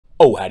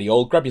Oh, howdy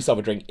all, grab yourself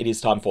a drink, it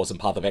is time for some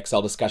Path of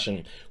Exile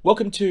discussion.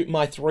 Welcome to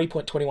my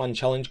 3.21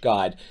 challenge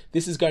guide.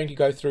 This is going to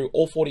go through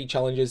all 40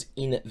 challenges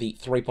in the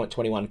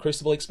 3.21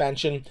 Crucible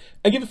expansion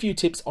and give a few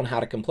tips on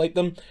how to complete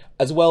them,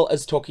 as well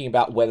as talking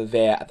about whether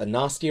they're at the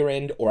nastier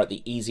end or at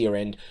the easier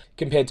end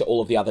compared to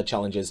all of the other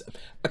challenges.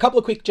 A couple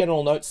of quick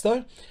general notes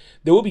though.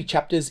 There will be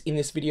chapters in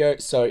this video,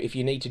 so if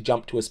you need to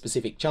jump to a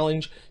specific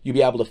challenge, you'll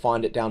be able to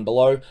find it down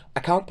below.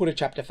 I can't put a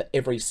chapter for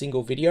every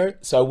single video,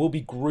 so I will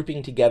be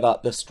grouping together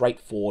the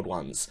straightforward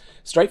ones.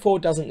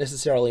 Straightforward doesn't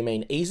necessarily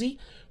mean easy.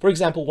 For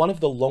example, one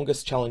of the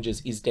longest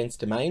challenges is dense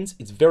domains.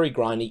 It's very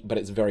grindy, but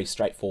it's very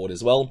straightforward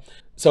as well.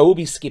 So we'll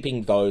be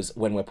skipping those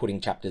when we're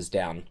putting chapters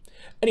down.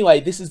 Anyway,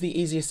 this is the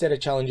easiest set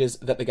of challenges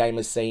that the game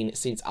has seen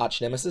since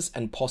Arch Nemesis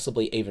and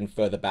possibly even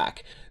further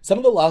back. Some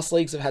of the last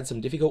leagues have had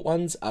some difficult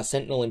ones,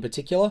 Sentinel in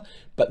particular,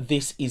 but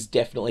this is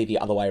definitely the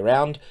other way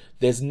around.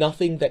 There's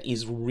nothing that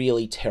is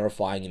really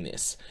terrifying in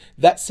this.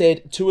 That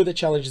said, two of the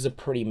challenges are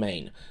pretty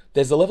mean.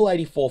 There's the level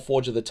 84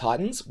 Forge of the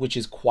Titans, which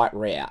is quite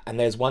rare, and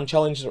there's one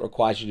challenge that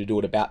requires you to do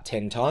it about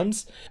 10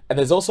 times, and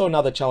there's also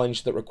another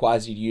challenge that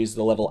requires you to use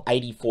the level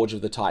 80 Forge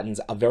of the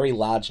Titans a very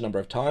large number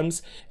of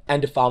times,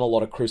 and to farm a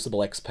lot of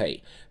Crucible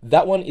XP.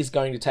 That one is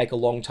going to take a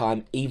long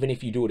time, even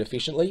if you do it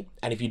efficiently,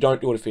 and if you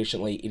don't do it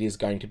efficiently, it is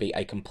going to be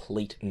a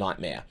complete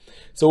nightmare.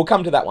 So we'll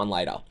come to that one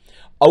later.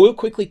 I will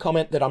quickly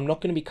comment that I'm not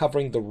going to be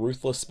covering the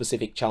Ruthless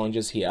specific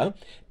challenges here,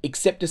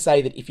 except to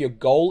say that if your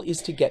goal is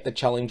to get the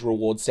challenge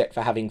reward set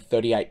for having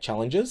 38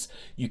 challenges,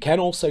 you can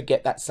also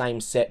get that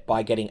same set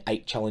by getting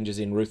 8 challenges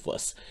in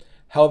Ruthless.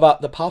 However,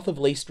 the path of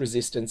least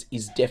resistance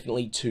is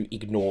definitely to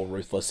ignore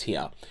Ruthless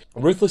here.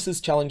 Ruthless's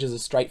challenges are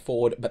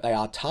straightforward, but they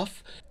are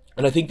tough,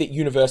 and I think that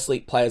universally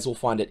players will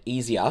find it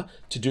easier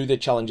to do the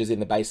challenges in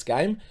the base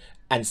game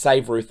and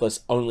save Ruthless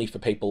only for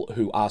people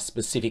who are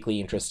specifically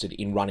interested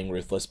in running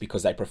Ruthless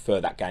because they prefer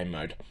that game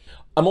mode.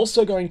 I'm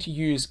also going to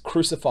use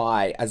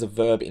crucify as a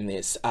verb in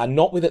this,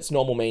 not with its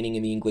normal meaning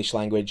in the English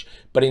language,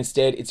 but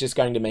instead it's just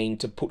going to mean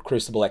to put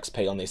Crucible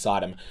XP on this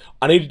item.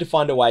 I needed to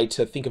find a way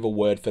to think of a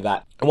word for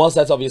that, and whilst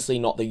that's obviously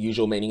not the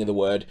usual meaning of the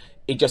word,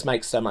 it just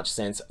makes so much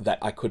sense that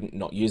I couldn't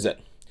not use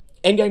it.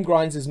 Endgame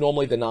Grinds is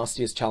normally the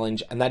nastiest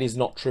challenge, and that is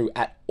not true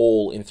at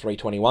all in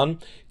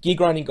 3.21. Gear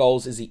grinding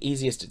goals is the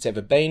easiest it's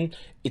ever been.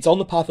 It's on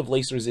the path of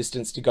least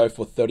resistance to go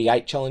for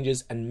 38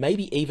 challenges and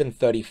maybe even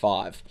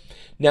 35.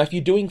 Now, if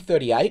you're doing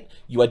 38,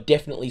 you are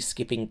definitely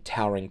skipping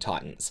Towering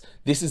Titans.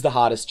 This is the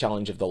hardest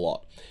challenge of the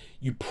lot.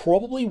 You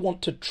probably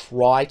want to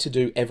try to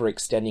do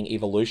ever-extending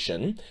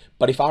evolution,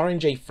 but if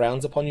RNG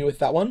frowns upon you with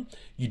that one,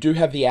 you do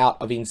have the out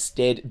of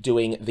instead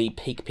doing the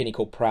peak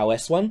pinnacle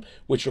prowess one,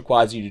 which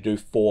requires you to do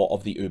 4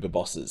 of the uber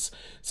bosses.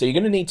 So you're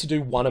going to need to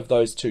do one of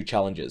those 2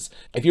 challenges.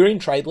 If you're in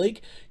Trade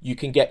League, you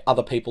can get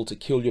other people to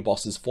kill your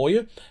bosses for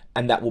you,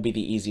 and that will be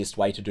the easiest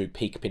way to do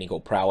peak pinnacle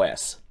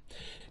prowess.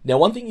 Now,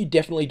 one thing you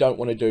definitely don't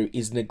want to do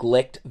is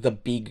neglect the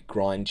big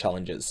grind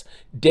challenges.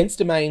 Dense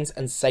Domains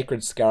and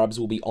Sacred Scarabs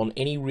will be on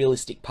any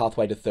realistic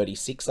pathway to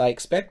 36, I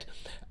expect,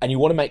 and you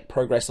want to make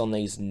progress on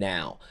these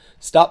now.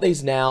 Start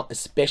these now,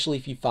 especially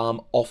if you farm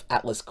off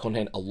Atlas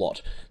content a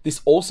lot. This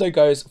also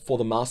goes for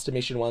the Master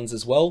Mission ones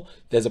as well.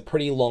 There's a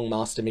pretty long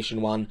Master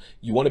Mission one.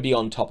 You want to be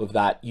on top of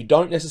that. You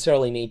don't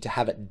necessarily need to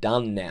have it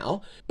done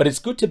now, but it's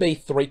good to be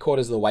 3/4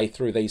 of the way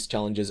through these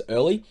challenges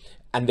early,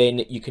 and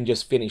then you can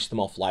just finish them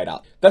off later.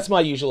 That's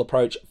my usual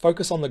approach.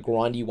 Focus on the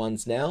grindy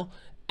ones now,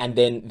 and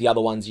then the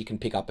other ones you can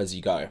pick up as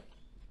you go.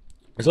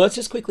 So let's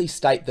just quickly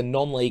state the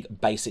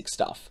non-league basic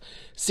stuff.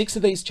 6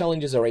 of these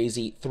challenges are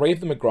easy, 3 of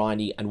them are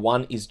grindy, and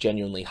 1 is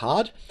genuinely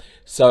hard.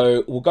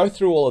 So we'll go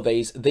through all of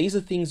these. These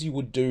are things you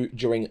would do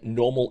during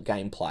normal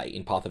gameplay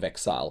in Path of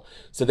Exile.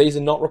 So these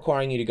are not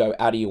requiring you to go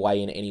out of your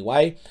way in any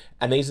way,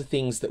 and these are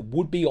things that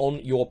would be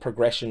on your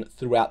progression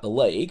throughout the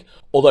league,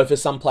 although for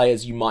some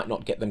players you might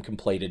not get them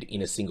completed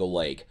in a single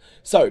league.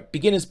 So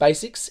beginner's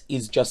basics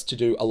is just to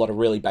do a lot of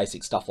really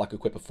basic stuff like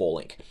equip a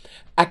 4-link.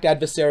 Act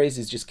adversaries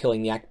is just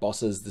killing the act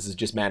bosses. This is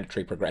just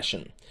mandatory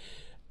progression.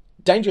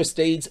 Dangerous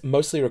Steeds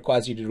mostly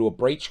requires you to do a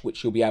breach,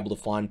 which you'll be able to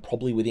find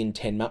probably within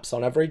 10 maps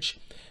on average.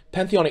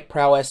 Pantheonic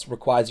Prowess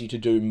requires you to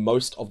do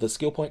most of the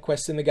skill point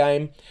quests in the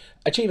game.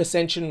 Achieve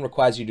Ascension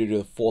requires you to do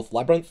the 4th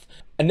Labyrinth.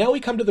 And now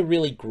we come to the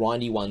really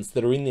grindy ones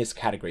that are in this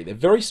category. They're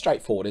very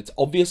straightforward. It's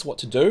obvious what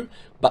to do,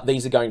 but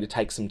these are going to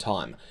take some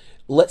time.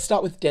 Let's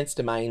start with Dense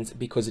Domains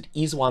because it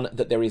is one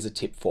that there is a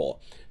tip for.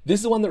 This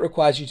is the one that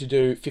requires you to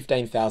do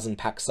 15,000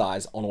 pack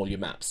size on all your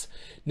maps.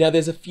 Now,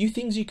 there's a few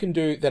things you can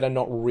do that are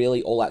not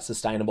really all that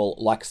sustainable,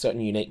 like certain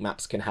unique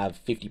maps can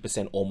have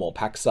 50% or more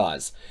pack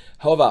size.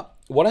 However,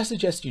 what I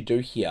suggest you do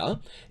here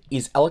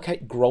is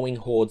allocate growing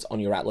hordes on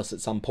your atlas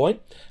at some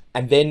point,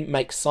 and then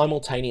make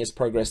simultaneous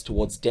progress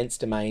towards Dense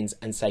Domains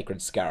and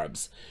Sacred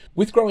Scarabs.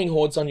 With growing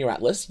hordes on your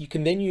atlas, you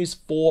can then use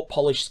 4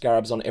 polished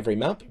scarabs on every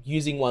map,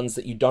 using ones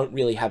that you don't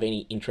really have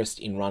any interest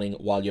in running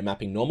while you're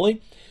mapping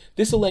normally.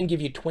 This will then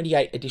give you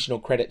 28 additional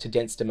credit to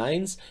Dense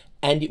Domains,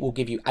 and it will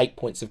give you 8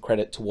 points of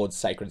credit towards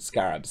Sacred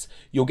Scarabs.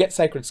 You'll get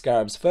Sacred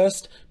Scarabs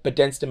first, but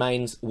Dense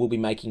Domains will be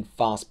making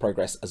fast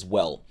progress as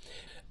well.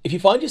 If you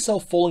find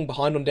yourself falling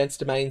behind on dense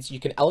domains, you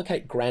can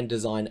allocate Grand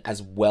Design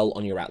as well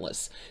on your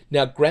Atlas.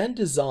 Now, Grand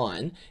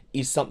Design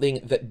is something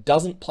that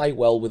doesn't play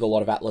well with a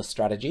lot of Atlas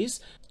strategies,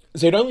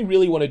 so you'd only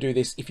really want to do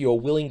this if you're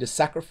willing to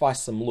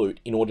sacrifice some loot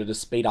in order to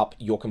speed up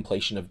your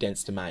completion of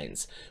dense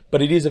domains.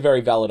 But it is a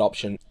very valid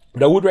option.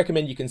 But I would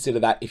recommend you consider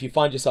that if you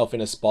find yourself in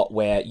a spot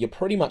where you're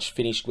pretty much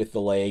finished with the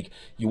league,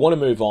 you want to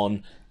move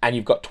on, and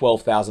you've got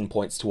 12,000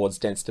 points towards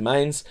dense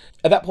domains.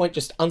 At that point,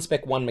 just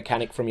unspec one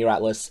mechanic from your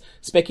Atlas,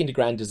 spec into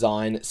Grand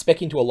Design,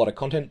 spec into a lot of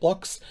content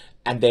blocks,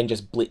 and then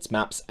just blitz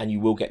maps, and you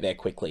will get there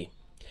quickly.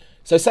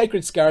 So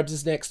Sacred Scarabs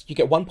is next. You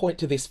get 1 point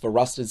to this for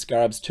Rusted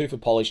Scarabs, 2 for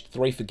Polished,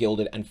 3 for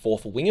Gilded, and 4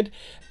 for Winged.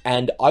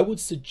 And I would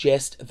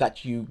suggest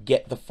that you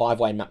get the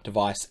 5-way map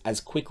device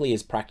as quickly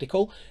as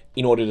practical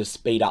in order to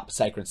speed up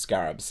Sacred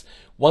Scarabs.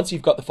 Once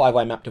you've got the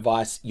 5-way map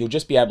device, you'll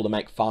just be able to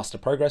make faster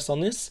progress on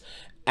this.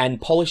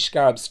 And Polished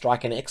Scarabs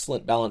strike an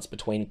excellent balance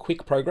between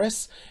quick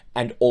progress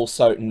and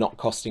also not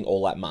costing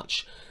all that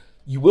much.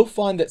 You will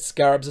find that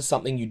Scarabs are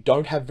something you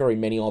don't have very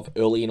many of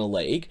early in a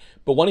league,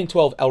 but 1 in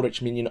 12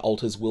 Eldritch Minion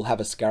altars will have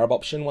a Scarab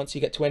option once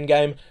you get to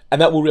endgame,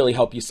 and that will really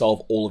help you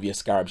solve all of your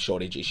Scarab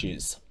shortage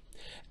issues.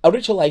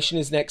 Eldritch Elation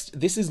is next.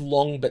 This is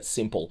long but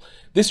simple.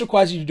 This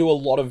requires you to do a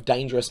lot of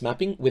dangerous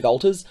mapping with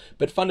altars,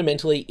 but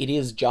fundamentally it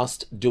is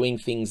just doing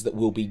things that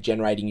will be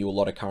generating you a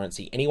lot of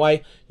currency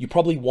anyway. You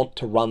probably want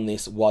to run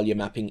this while you're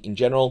mapping in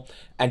general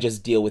and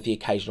just deal with the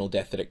occasional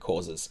death that it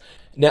causes.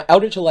 Now,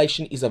 Eldritch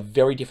Elation is a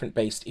very different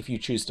beast if you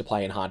choose to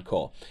play in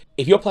hardcore.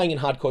 If you're playing in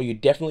hardcore, you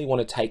definitely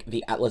want to take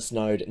the Atlas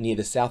node near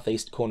the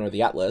southeast corner of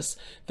the Atlas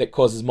that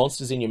causes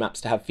monsters in your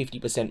maps to have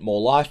 50% more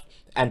life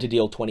and to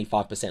deal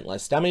 25%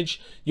 less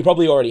damage. You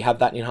probably already have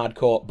that in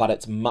hardcore, but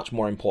it's much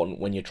more important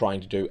when you're trying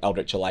to do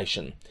Eldritch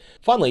Elation.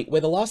 Finally, where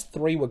the last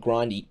 3 were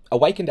grindy,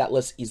 Awakened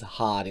Atlas is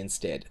hard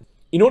instead.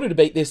 In order to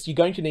beat this, you're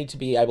going to need to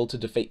be able to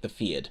defeat the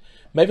Feared.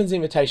 Maven's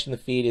Invitation, the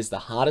Feared, is the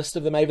hardest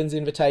of the Maven's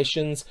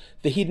Invitations.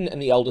 The Hidden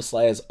and the Elder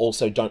Slayers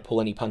also don't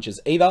pull any punches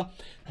either.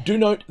 Do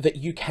note that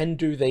you can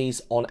do these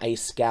on a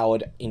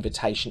Scoured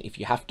Invitation if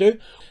you have to,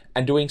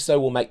 and doing so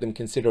will make them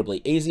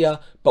considerably easier,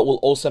 but will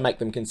also make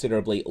them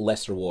considerably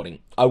less rewarding.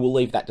 I will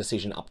leave that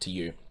decision up to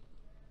you.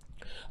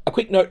 A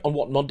quick note on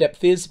what node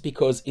depth is,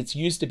 because it's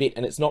used a bit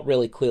and it's not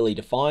really clearly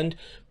defined,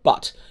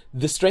 but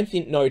the strength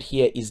int node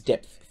here is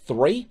depth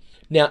 3.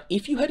 Now,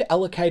 if you had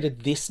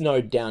allocated this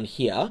node down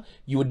here,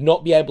 you would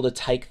not be able to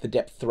take the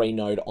depth 3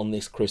 node on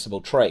this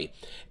Crucible tree.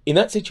 In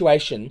that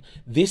situation,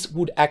 this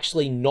would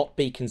actually not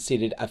be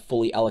considered a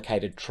fully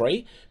allocated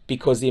tree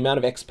because the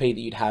amount of XP that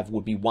you'd have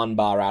would be 1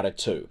 bar out of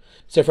 2.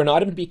 So for an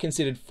item to be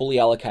considered fully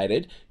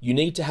allocated, you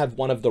need to have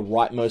one of the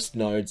rightmost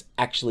nodes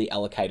actually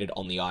allocated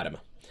on the item.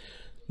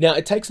 Now,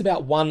 it takes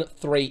about 1,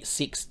 3,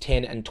 6,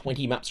 10, and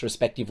 20 maps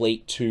respectively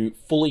to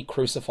fully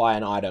crucify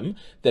an item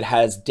that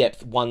has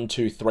depth 1,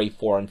 2, 3,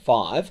 4, and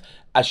 5,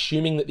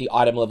 assuming that the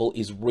item level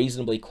is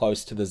reasonably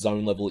close to the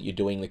zone level that you're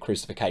doing the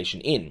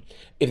crucifixion in.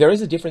 If there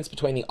is a difference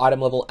between the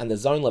item level and the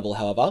zone level,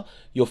 however,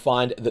 you'll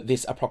find that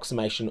this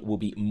approximation will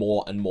be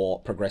more and more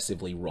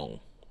progressively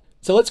wrong.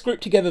 So let's group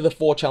together the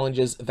 4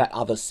 challenges that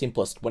are the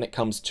simplest when it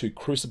comes to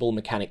Crucible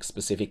mechanics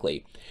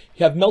specifically.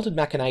 You have Melted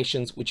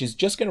Machinations, which is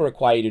just going to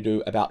require you to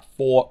do about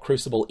 4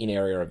 Crucible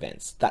in-area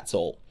events. That's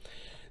all.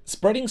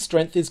 Spreading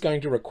Strength is going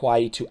to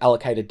require you to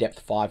allocate a depth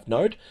 5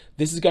 node.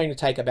 This is going to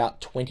take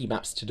about 20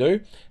 maps to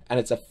do, and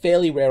it's a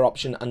fairly rare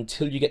option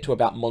until you get to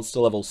about monster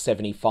level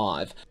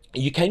 75.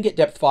 You can get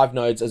depth 5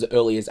 nodes as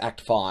early as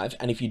Act 5,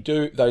 and if you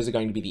do, those are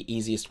going to be the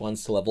easiest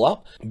ones to level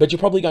up, but you're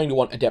probably going to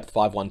want a depth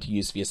 5 one to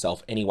use for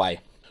yourself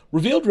anyway.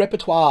 Revealed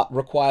Repertoire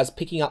requires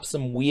picking up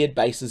some weird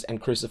bases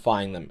and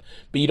crucifying them,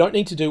 but you don't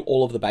need to do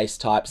all of the base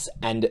types,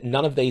 and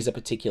none of these are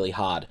particularly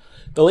hard.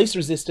 The least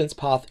resistance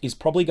path is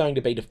probably going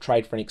to be to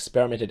trade for an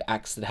experimented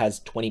axe that has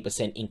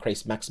 20%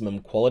 increased maximum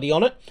quality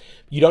on it.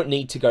 You don't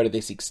need to go to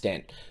this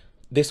extent.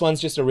 This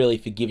one's just a really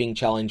forgiving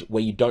challenge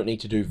where you don't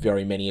need to do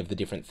very many of the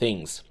different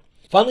things.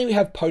 Finally, we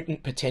have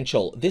Potent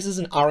Potential. This is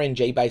an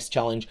RNG-based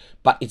challenge,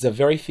 but it's a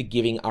very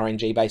forgiving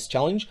RNG-based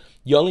challenge.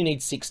 You only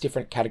need 6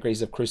 different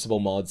categories of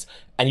Crucible mods,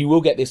 and you will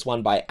get this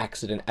one by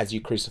accident as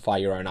you crucify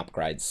your own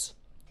upgrades.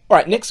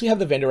 Alright, next we have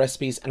the vendor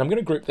recipes, and I'm going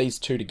to group these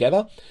 2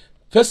 together.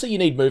 Firstly, you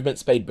need Movement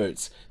Speed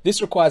boots.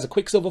 This requires a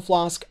Quicksilver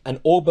Flask, an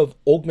Orb of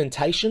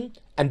Augmentation,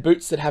 and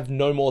boots that have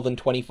no more than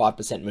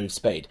 25% move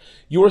speed.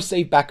 You'll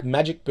receive back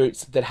magic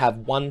boots that have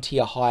 1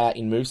 tier higher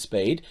in move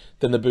speed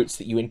than the boots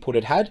that you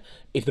inputted had.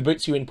 If the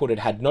boots you inputted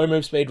had no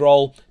move speed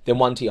roll, then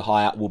 1 tier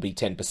higher will be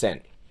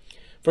 10%.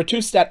 For a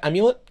 2-stat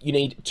amulet, you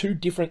need 2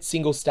 different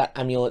single stat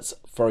amulets,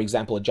 for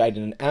example a Jade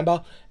and an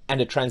Amber,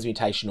 and a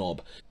Transmutation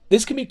Orb.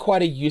 This can be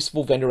quite a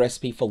useful vendor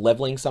recipe for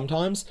leveling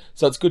sometimes,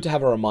 so it's good to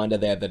have a reminder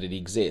there that it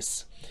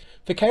exists.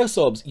 For Chaos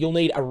Orbs, you'll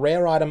need a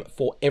rare item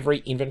for every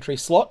inventory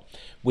slot,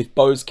 with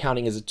bows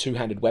counting as a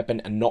 2-handed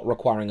weapon and not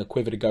requiring a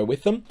quiver to go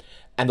with them,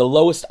 and the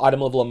lowest item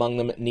level among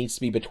them needs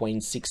to be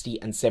between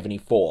 60 and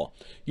 74.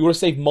 You'll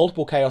receive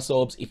multiple Chaos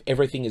Orbs if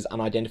everything is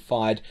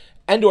unidentified,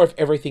 and or if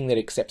everything that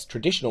accepts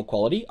traditional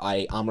quality,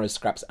 i.e. Armorer's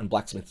Scraps and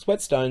Blacksmith's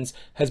Whetstones,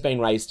 has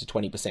been raised to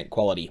 20%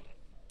 quality.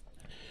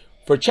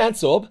 For a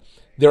chance orb,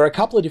 there are a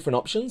couple of different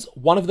options.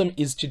 One of them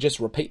is to just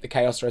repeat the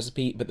chaos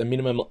recipe, but the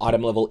minimum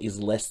item level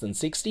is less than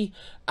 60.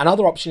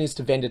 Another option is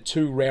to vendor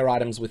 2 rare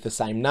items with the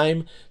same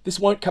name. This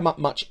won't come up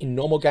much in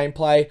normal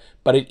gameplay,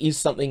 but it is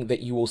something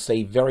that you will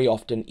see very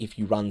often if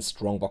you run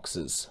strong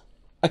boxes.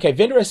 Okay,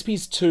 vendor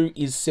recipes 2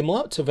 is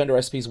similar to vendor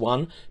recipes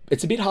 1.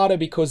 It's a bit harder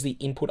because the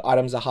input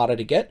items are harder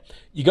to get.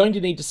 You're going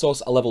to need to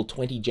source a level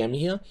 20 gem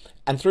here,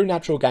 and through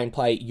natural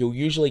gameplay, you'll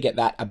usually get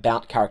that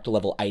about character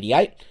level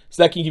 88,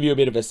 so that can give you a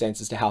bit of a sense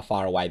as to how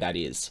far away that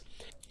is.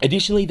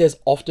 Additionally, there's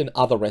often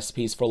other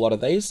recipes for a lot of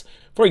these.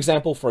 For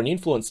example, for an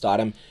influenced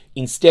item,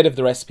 instead of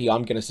the recipe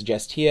I'm going to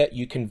suggest here,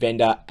 you can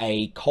vendor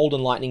a cold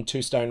and lightning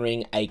 2-stone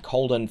ring, a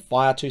cold and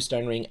fire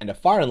 2-stone ring, and a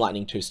fire and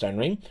lightning 2-stone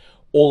ring,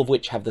 all of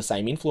which have the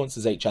same influence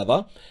as each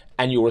other,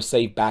 and you'll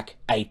receive back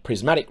a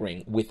prismatic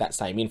ring with that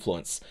same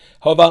influence.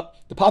 However,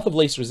 the path of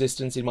least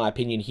resistance, in my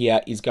opinion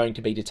here, is going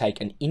to be to take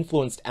an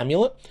influenced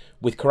amulet,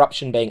 with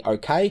corruption being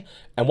okay,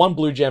 and 1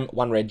 blue gem,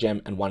 1 red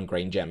gem, and 1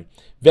 green gem.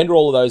 Vendor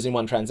all of those in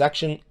one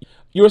transaction.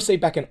 You receive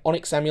back an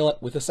onyx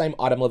amulet with the same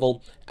item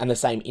level and the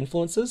same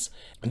influences.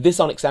 This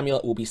onyx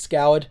amulet will be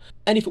scoured,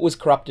 and if it was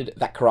corrupted,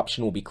 that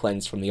corruption will be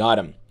cleansed from the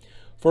item.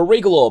 For a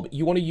regal orb,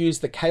 you want to use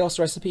the chaos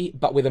recipe,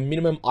 but with a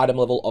minimum item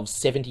level of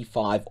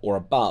 75 or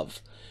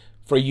above.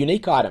 For a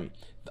unique item,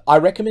 I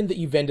recommend that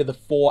you vendor the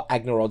 4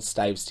 Agnerod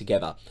staves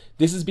together.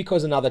 This is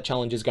because another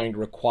challenge is going to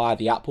require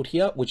the output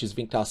here, which is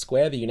Vinctar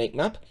Square, the unique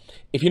map.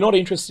 If you're not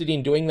interested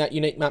in doing that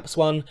unique maps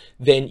one,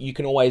 then you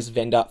can always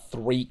vendor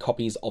 3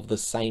 copies of the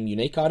same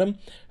unique item.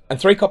 And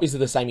 3 copies of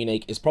the same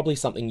unique is probably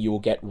something you will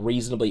get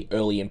reasonably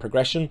early in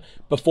progression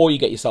before you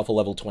get yourself a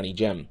level 20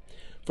 gem.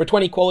 For a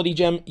 20 quality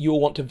gem, you will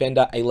want to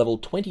vendor a level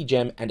 20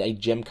 gem and a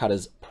gem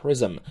cutter's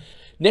prism.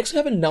 Next, we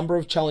have a number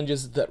of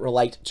challenges that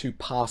relate to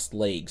past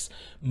leagues.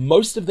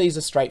 Most of these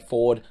are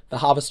straightforward, the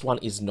harvest one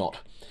is not.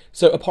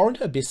 So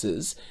Abhorrent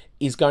Abysses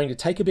is going to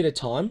take a bit of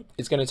time.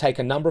 It's going to take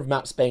a number of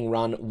maps being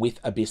run with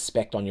Abyss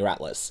spec'd on your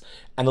Atlas.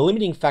 And the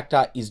limiting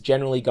factor is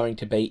generally going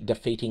to be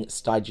defeating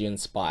Stygian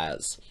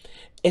Spires.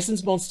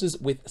 Essence monsters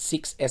with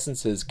 6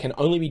 essences can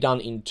only be done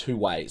in 2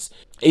 ways,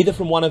 either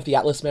from one of the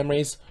Atlas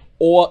memories,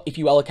 or if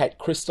you allocate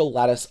Crystal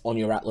Lattice on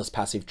your Atlas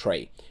passive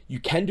tree.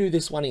 You can do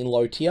this one in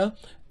low tier,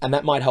 and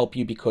that might help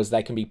you because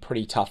they can be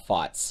pretty tough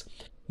fights.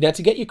 Now,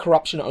 to get your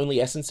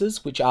corruption-only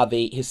essences, which are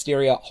the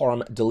Hysteria,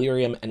 Horror,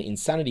 Delirium, and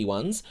Insanity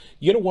ones,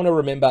 you're going to want to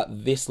remember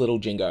this little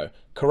jingo.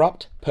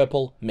 Corrupt,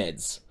 Purple,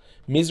 Meds.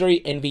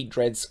 Misery, Envy,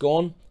 Dread,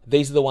 Scorn.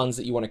 These are the ones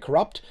that you want to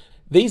corrupt.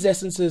 These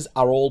essences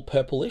are all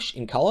purplish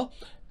in color,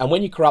 and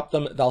when you corrupt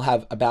them, they'll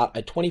have about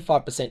a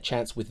 25%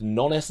 chance with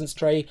non-essence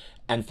tree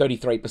and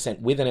 33%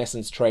 with an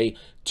essence tree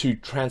to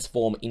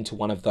transform into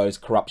one of those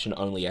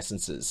corruption-only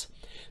essences.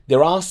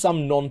 There are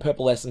some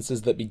non-purple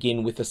essences that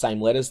begin with the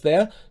same letters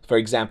there. For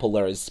example,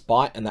 there is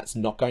Spite, and that's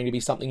not going to be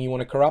something you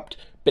want to corrupt.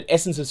 But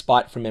Essence of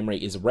Spite from memory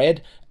is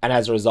red, and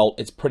as a result,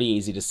 it's pretty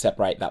easy to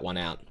separate that one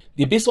out.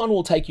 The Abyss one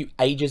will take you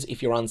ages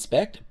if you're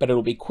unspec'd, but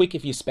it'll be quick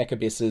if you spec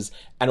Abysses,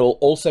 and it will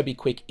also be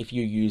quick if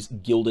you use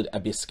Gilded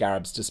Abyss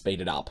Scarabs to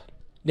speed it up.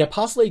 Now,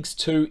 Past Leagues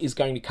 2 is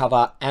going to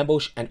cover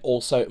Ambush and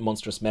also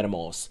Monstrous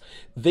Metamorphs.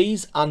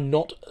 These are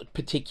not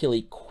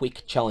particularly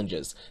quick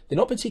challenges. They're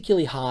not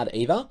particularly hard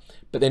either,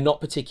 but they're not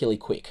particularly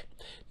quick.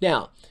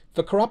 Now,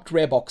 for Corrupt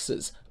Rare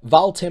Boxes,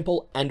 Val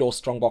Temple and or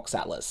Strongbox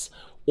Atlas.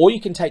 Or you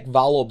can take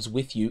Val Orbs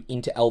with you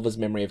into Elva's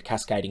Memory of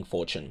Cascading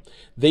Fortune.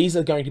 These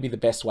are going to be the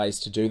best ways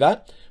to do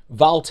that.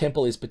 Val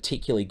Temple is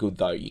particularly good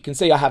though. You can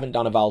see I haven't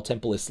done a Val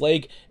Temple this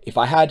league. If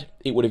I had,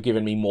 it would have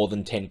given me more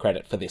than 10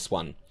 credit for this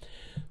one.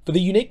 For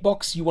the unique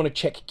box, you want to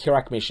check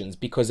Kirak missions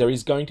because there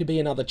is going to be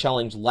another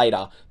challenge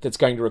later that's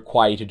going to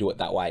require you to do it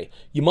that way.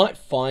 You might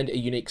find a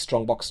unique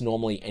strongbox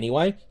normally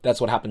anyway. That's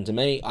what happened to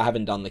me. I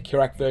haven't done the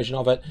Kirak version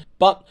of it,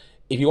 but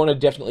if you want to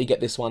definitely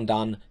get this one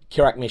done,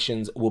 Kirak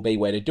missions will be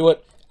where to do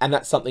it, and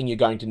that's something you're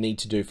going to need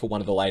to do for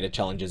one of the later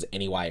challenges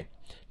anyway.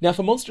 Now,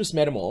 for Monstrous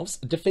Metamorphs,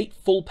 defeat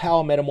full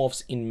power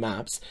Metamorphs in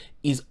maps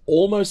is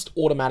almost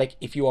automatic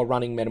if you are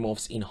running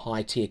Metamorphs in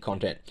high tier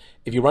content.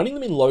 If you're running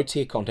them in low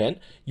tier content,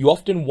 you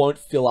often won't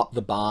fill up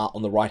the bar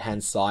on the right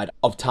hand side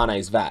of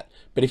Tane's Vat.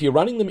 But if you're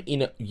running them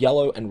in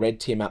yellow and red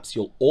tier maps,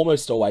 you'll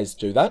almost always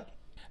do that.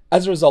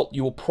 As a result,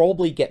 you will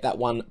probably get that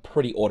one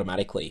pretty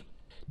automatically.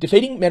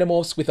 Defeating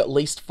Metamorphs with at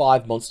least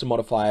 5 monster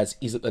modifiers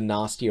is at the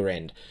nastier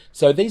end.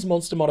 So these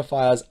monster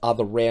modifiers are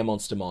the rare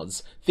monster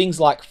mods, things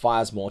like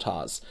Fire's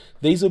Mortars.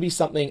 These will be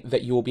something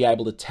that you will be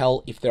able to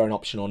tell if they're an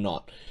option or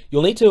not.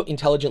 You'll need to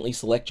intelligently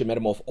select your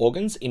Metamorph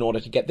organs in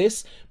order to get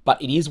this,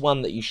 but it is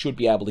one that you should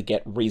be able to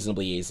get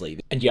reasonably easily.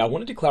 And yeah, I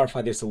wanted to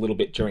clarify this a little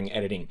bit during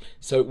editing.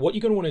 So what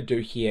you're going to want to do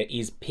here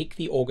is pick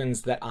the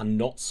organs that are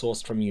not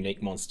sourced from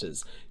unique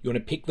monsters. You want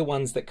to pick the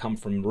ones that come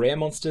from rare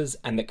monsters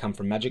and that come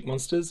from magic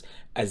monsters,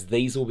 as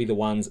these will be the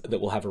ones that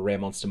will have a rare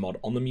monster mod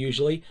on them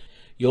usually.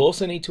 You'll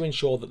also need to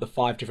ensure that the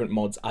 5 different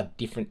mods are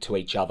different to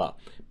each other.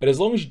 But as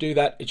long as you do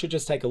that, it should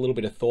just take a little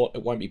bit of thought.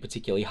 It won't be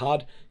particularly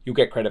hard. You'll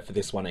get credit for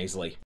this one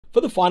easily.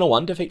 For the final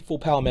one, defeat full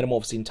power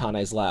Metamorphs in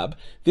Tane's lab.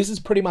 This is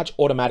pretty much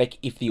automatic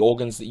if the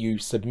organs that you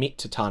submit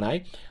to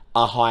Tane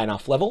a high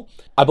enough level.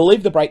 I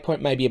believe the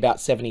breakpoint may be about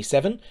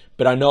 77,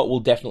 but I know it will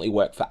definitely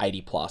work for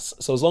 80 plus.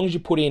 So as long as you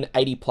put in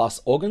 80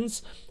 plus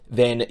organs,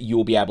 then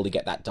you'll be able to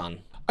get that done.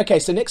 Okay,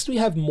 so next we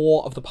have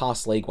more of the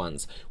past league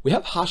ones. We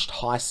have Hushed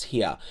Heist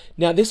here.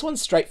 Now this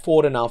one's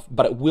straightforward enough,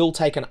 but it will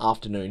take an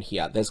afternoon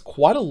here. There's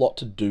quite a lot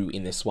to do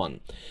in this one.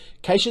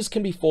 Caches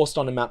can be forced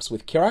onto maps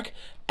with Kirak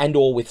and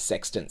or with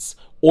Sextants,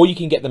 or you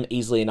can get them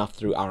easily enough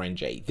through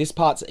RNG. This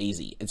part's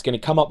easy. It's going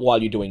to come up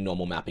while you're doing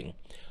normal mapping.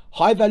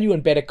 High value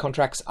and better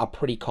contracts are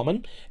pretty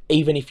common,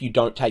 even if you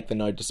don't take the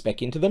node to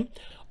spec into them.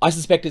 I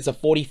suspect it's a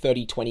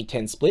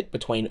 40-30-20-10 split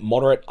between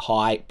moderate,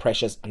 high,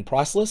 precious, and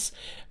priceless.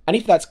 And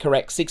if that's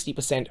correct,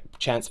 60%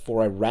 chance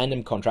for a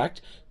random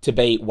contract to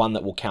be one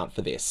that will count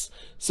for this.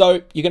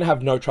 So you're going to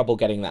have no trouble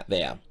getting that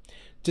there.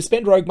 To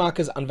spend rogue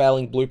markers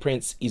unveiling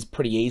blueprints is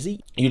pretty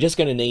easy. You're just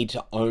going to need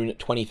to own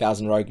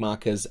 20,000 rogue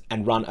markers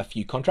and run a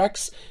few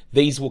contracts.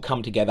 These will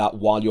come together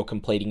while you're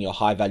completing your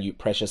high value,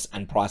 precious,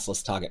 and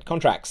priceless target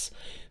contracts.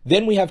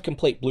 Then we have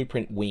complete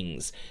blueprint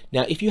wings.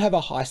 Now, if you have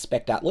a high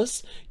spec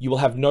atlas, you will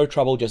have no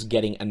trouble just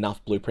getting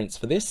enough blueprints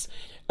for this.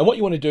 And what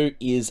you want to do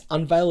is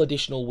unveil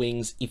additional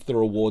wings if the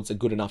rewards are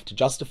good enough to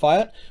justify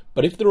it.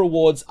 But if the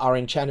rewards are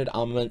enchanted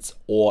armaments,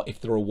 or if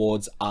the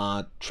rewards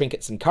are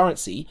trinkets and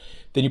currency,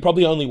 then you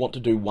probably only want to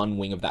do one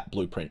wing of that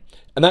blueprint.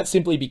 And that's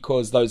simply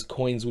because those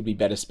coins would be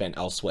better spent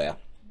elsewhere.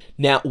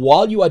 Now,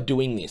 while you are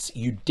doing this,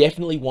 you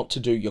definitely want to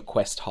do your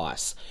quest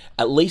heists,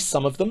 at least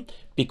some of them,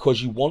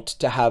 because you want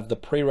to have the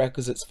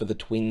prerequisites for the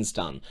twins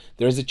done.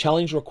 There is a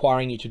challenge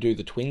requiring you to do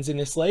the twins in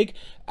this league,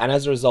 and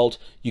as a result,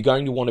 you're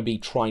going to want to be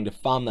trying to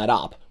farm that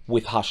up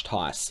with Hushed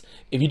Heists.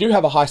 If you do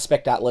have a high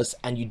spec atlas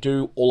and you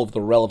do all of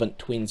the relevant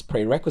twins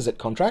prerequisite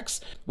contracts,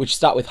 which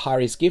start with high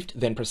risk gift,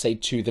 then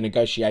proceed to the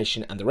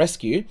negotiation and the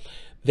rescue,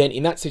 then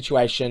in that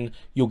situation,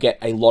 you'll get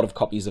a lot of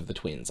copies of the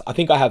twins. I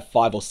think I have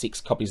 5 or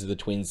 6 copies of the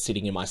twins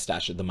sitting in my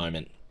stash at the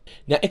moment.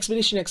 Now,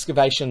 Expedition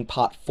Excavation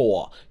Part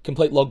 4,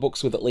 complete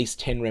logbooks with at least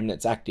 10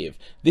 remnants active.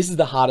 This is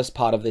the hardest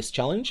part of this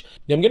challenge.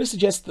 Now, I'm going to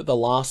suggest that the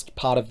last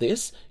part of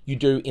this you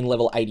do in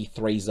level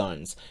 83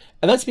 zones.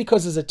 And that's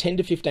because there's a 10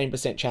 to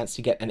 15% chance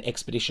to get an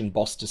expedition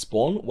boss to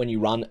spawn when you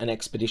run an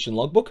expedition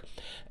logbook.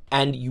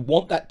 And you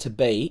want that to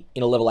be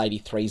in a level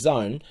 83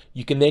 zone.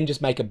 You can then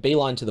just make a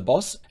beeline to the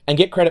boss and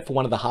get credit for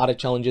one of the harder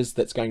challenges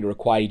that's going to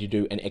require you to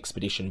do an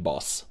expedition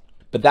boss.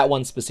 But that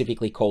one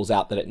specifically calls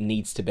out that it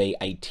needs to be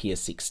a tier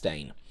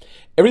 16.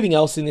 Everything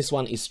else in this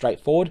one is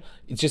straightforward.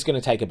 It's just going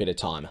to take a bit of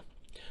time.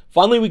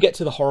 Finally, we get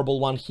to the horrible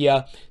one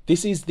here.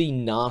 This is the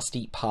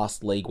nasty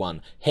past league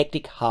one,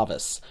 Hectic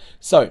Harvests.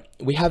 So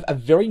we have a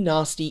very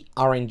nasty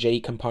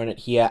RNG component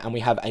here, and we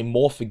have a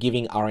more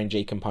forgiving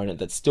RNG component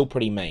that's still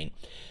pretty mean.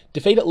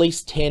 Defeat at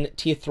least 10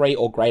 tier 3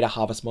 or greater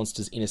harvest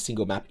monsters in a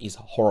single map is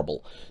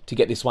horrible to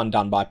get this one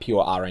done by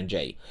pure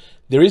RNG.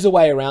 There is a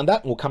way around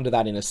that, and we'll come to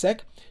that in a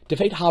sec.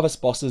 Defeat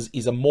harvest bosses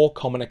is a more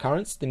common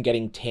occurrence than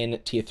getting 10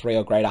 tier 3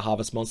 or greater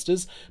harvest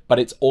monsters, but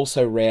it's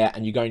also rare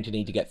and you're going to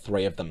need to get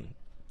 3 of them.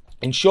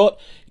 In short,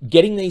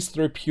 getting these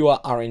through pure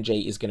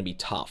RNG is going to be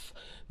tough.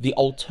 The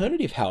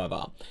alternative,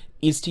 however,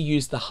 is to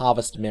use the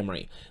harvest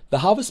memory. The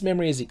harvest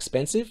memory is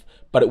expensive,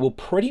 but it will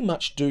pretty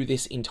much do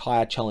this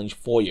entire challenge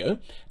for you,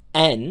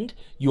 and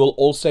you will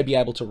also be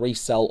able to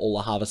resell all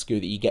the harvest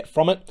goo that you get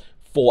from it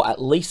for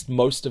at least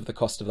most of the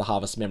cost of the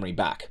harvest memory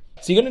back.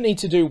 So you're going to need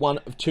to do one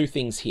of 2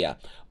 things here.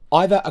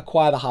 Either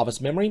acquire the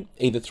harvest memory,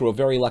 either through a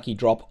very lucky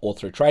drop or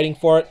through trading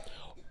for it,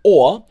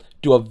 or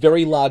do a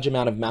very large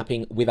amount of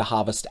mapping with a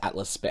harvest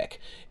atlas spec.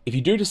 If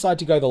you do decide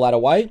to go the latter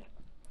way,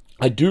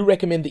 I do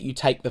recommend that you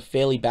take the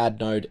fairly bad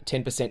node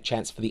 10%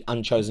 chance for the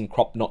unchosen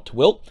crop not to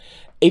wilt.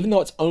 Even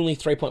though it's only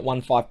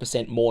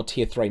 3.15% more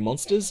tier 3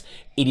 monsters,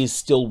 it is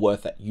still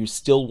worth it. You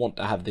still want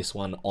to have this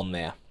one on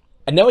there.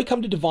 And now we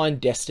come to Divine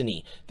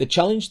Destiny, the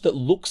challenge that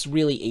looks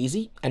really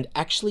easy and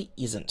actually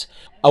isn't.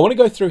 I want to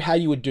go through how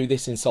you would do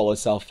this in solo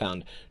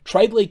self-found.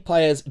 Trade League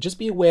players, just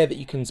be aware that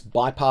you can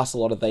bypass a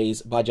lot of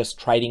these by just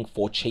trading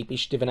for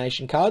cheapish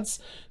divination cards.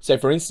 So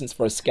for instance,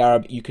 for a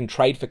Scarab, you can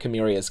trade for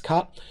Chimeria's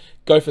Cut,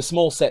 go for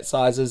small set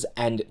sizes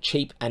and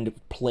cheap and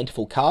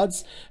plentiful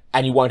cards,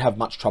 and you won't have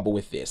much trouble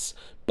with this.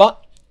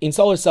 But in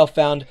solo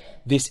self-found,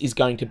 this is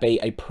going to be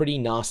a pretty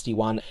nasty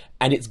one,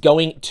 and it's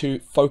going to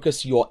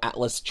focus your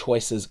atlas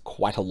choices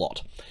quite a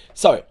lot.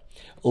 So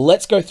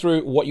let's go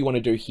through what you want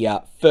to do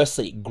here.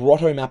 Firstly,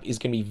 Grotto map is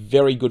going to be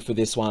very good for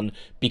this one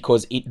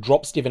because it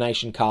drops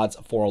divination cards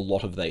for a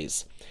lot of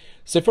these.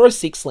 So for a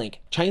 6-link,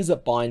 Chains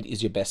That Bind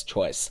is your best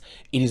choice.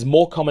 It is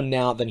more common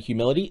now than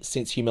Humility,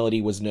 since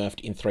Humility was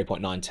nerfed in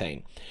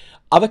 3.19.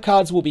 Other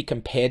cards will be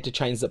compared to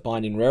Chains That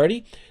Bind in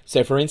rarity.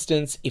 So for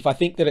instance, if I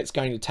think that it's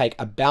going to take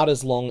about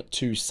as long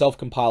to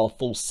self-compile a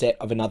full set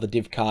of another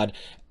div card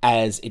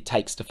as it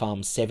takes to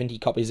farm 70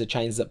 copies of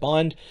Chains That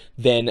Bind,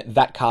 then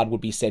that card would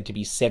be said to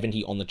be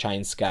 70 on the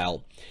chain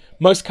scale.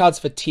 Most cards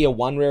for tier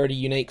 1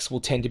 rarity uniques will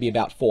tend to be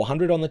about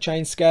 400 on the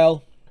chain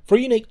scale. For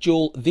a unique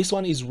jewel, this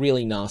one is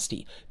really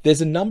nasty.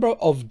 There's a number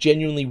of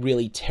genuinely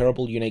really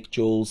terrible unique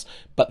jewels,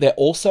 but they're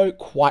also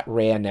quite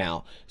rare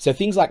now. So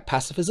things like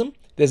Pacifism,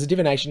 There's a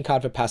divination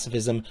card for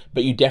pacifism,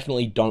 but you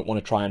definitely don't want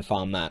to try and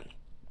farm that.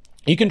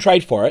 You can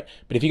trade for it,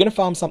 but if you're going to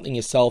farm something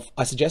yourself,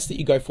 I suggest that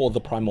you go for the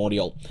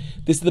Primordial.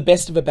 This is the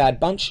best of a bad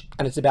bunch,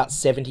 and it's about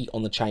 70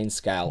 on the chain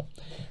scale.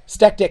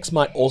 Stack decks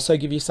might also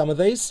give you some of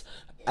these,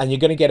 and you're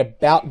going to get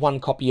about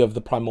 1 copy of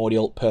the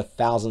Primordial per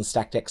 1,000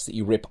 stack decks that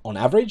you rip on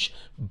average,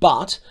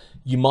 but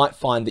you might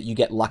find that you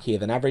get luckier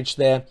than average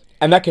there,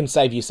 and that can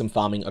save you some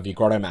farming of your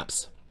grotto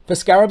maps. For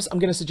Scarabs, I'm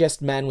going to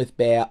suggest Man with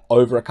Bear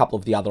over a couple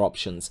of the other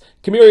options.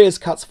 Chimeria's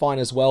cut's fine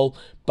as well,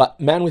 but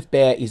Man with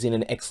Bear is in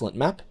an excellent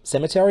map,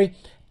 Cemetery,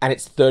 and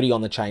it's 30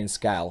 on the chain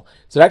scale.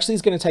 So it actually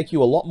is going to take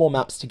you a lot more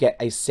maps to get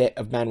a set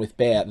of Man with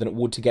Bear than it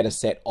would to get a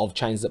set of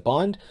Chains That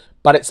Bind,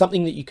 but it's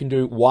something that you can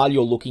do while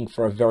you're looking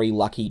for a very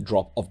lucky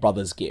drop of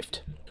Brother's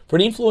Gift. For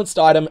an influenced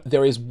item,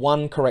 there is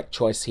one correct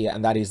choice here,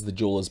 and that is the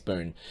Jeweler's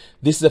Boon.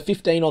 This is a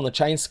 15 on the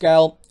chain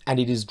scale, and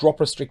it is drop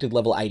restricted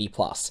level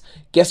 80+.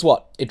 Guess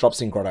what? It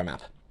drops in Grotto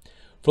map.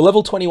 For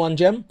level 21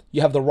 gem, you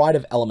have the Rite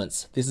of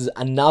Elements. This is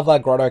another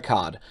Grotto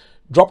card.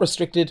 Drop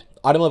restricted,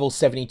 item level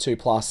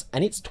 72+,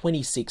 and it's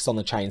 26 on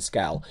the chain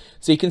scale.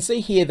 So you can see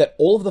here that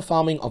all of the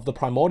farming of the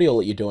Primordial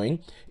that you're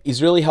doing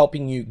is really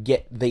helping you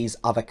get these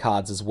other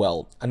cards as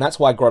well. And that's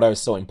why Grotto is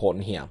so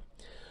important here.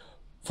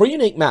 For a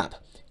unique map,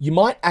 you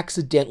might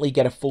accidentally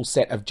get a full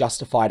set of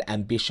Justified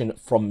Ambition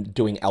from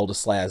doing Elder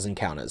Slayer's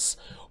encounters.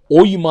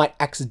 Or you might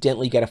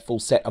accidentally get a full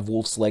set of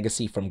Wolf's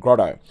Legacy from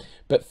Grotto.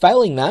 But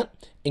failing that,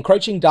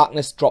 Encroaching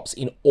Darkness drops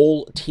in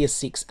all tier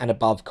 6 and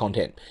above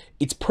content.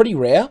 It's pretty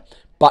rare,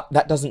 but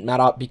that doesn't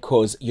matter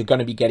because you're going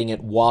to be getting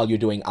it while you're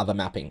doing other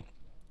mapping.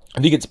 I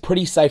think it's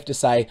pretty safe to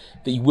say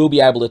that you will be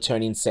able to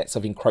turn in sets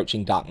of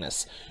Encroaching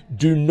Darkness.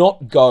 Do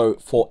not go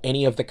for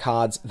any of the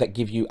cards that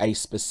give you a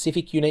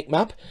specific unique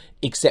map,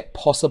 except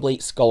possibly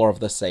Scholar of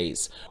the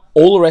Seas.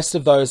 All the rest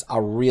of those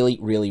are really,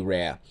 really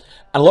rare.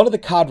 And a lot of the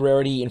card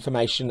rarity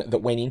information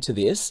that went into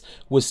this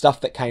was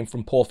stuff that came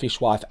from Poor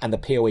Fishwife and the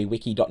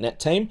POEwiki.net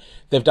team.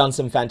 They've done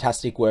some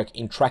fantastic work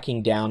in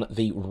tracking down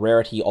the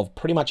rarity of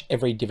pretty much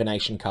every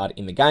divination card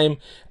in the game,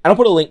 and I'll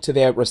put a link to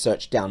their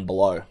research down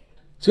below.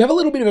 So we have a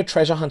little bit of a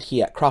treasure hunt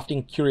here,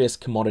 crafting curious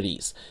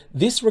commodities.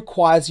 This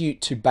requires you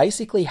to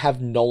basically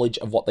have knowledge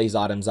of what these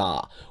items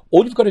are.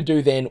 All you've got to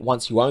do then,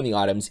 once you own the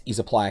items, is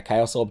apply a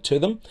Chaos Orb to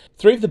them.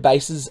 3 of the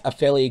bases are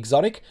fairly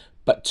exotic,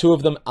 but 2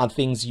 of them are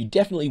things you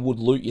definitely would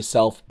loot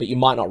yourself, but you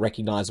might not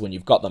recognize when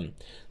you've got them.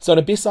 So an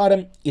Abyss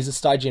item is a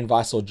Stygian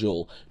Vice or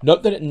Jewel.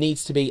 Note that it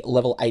needs to be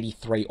level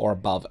 83 or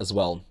above as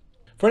well.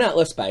 For an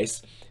Atlas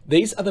base,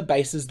 these are the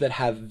bases that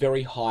have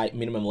very high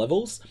minimum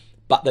levels,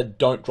 but that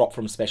don't drop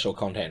from special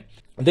content.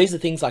 These are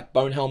things like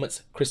bone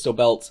helmets, crystal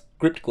belts,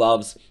 gripped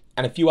gloves,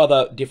 and a few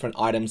other different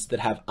items that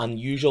have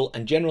unusual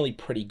and generally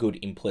pretty good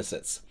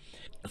implicits.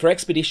 For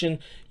Expedition,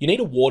 you need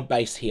a ward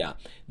base here.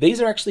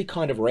 These are actually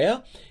kind of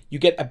rare. You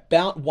get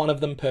about 1 of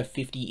them per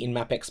 50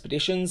 in-map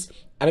expeditions,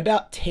 and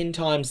about 10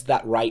 times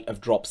that rate of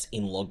drops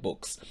in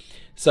logbooks.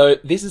 So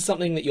this is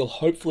something that you'll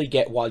hopefully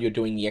get while you're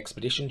doing the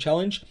Expedition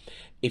challenge.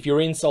 If you're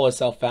in solo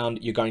self-found,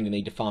 you're going to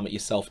need to farm it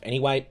yourself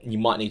anyway. You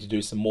might need to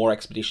do some more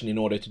Expedition in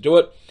order to do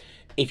it.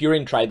 If you're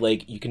in Trade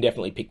League, you can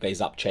definitely pick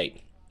these up cheap.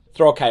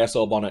 Throw a Chaos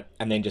Orb on it,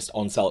 and then just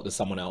on-sell it to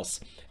someone else.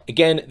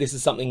 Again, this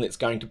is something that's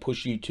going to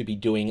push you to be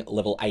doing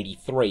level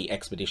 83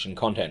 Expedition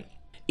content.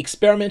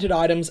 Experimented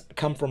items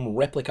come from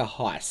replica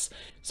heists.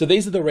 So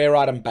these are the rare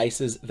item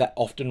bases that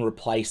often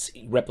replace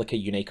replica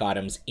unique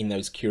items in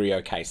those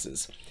curio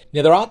cases.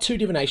 Now there are 2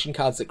 divination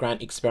cards that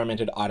grant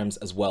experimented items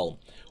as well.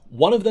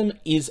 One of them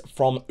is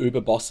from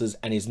Uber bosses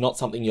and is not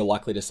something you're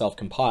likely to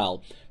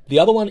self-compile. The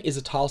other one is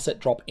a tile set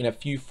drop in a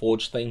few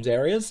Forge themes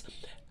areas,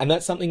 and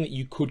that's something that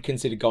you could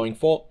consider going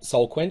for,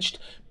 Soul Quenched,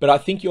 but I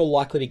think you're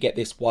likely to get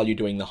this while you're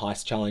doing the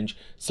heist challenge,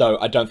 so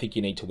I don't think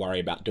you need to worry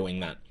about doing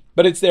that.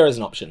 But it's there as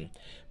an option.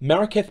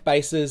 Maraketh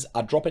bases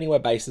are drop anywhere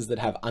bases that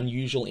have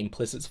unusual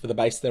implicits for the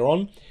base they're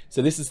on,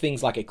 so this is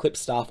things like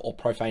Eclipse Staff or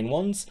Profane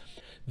Wands.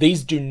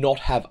 These do not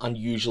have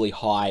unusually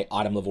high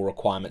item level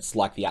requirements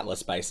like the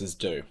Atlas bases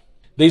do.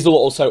 These will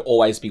also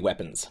always be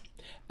weapons.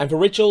 And for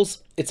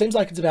rituals, it seems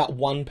like it's about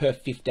 1 per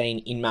 15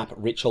 in-map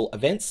ritual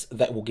events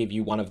that will give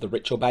you one of the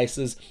ritual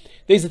bases.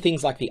 These are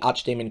things like the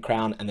Archdemon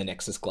Crown and the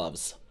Nexus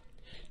Gloves.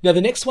 Now the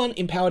next one,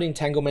 Empowered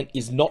Entanglement,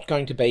 is not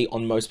going to be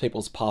on most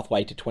people's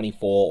pathway to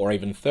 24 or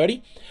even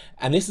 30,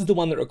 and this is the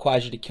one that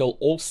requires you to kill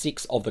all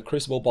 6 of the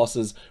Crucible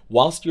bosses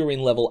whilst you're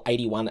in level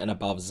 81 and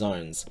above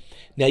zones.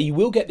 Now you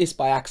will get this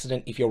by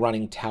accident if you're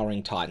running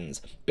Towering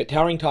Titans, but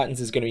Towering Titans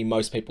is going to be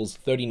most people's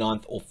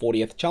 39th or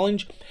 40th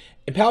challenge.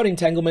 Empowered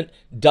Entanglement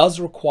does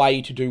require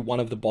you to do one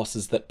of the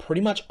bosses that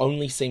pretty much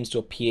only seems to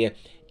appear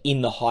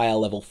in the higher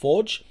level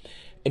Forge.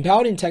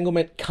 Empowered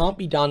Entanglement can't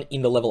be done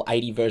in the level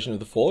 80 version of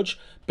the Forge,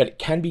 but it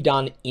can be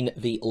done in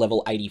the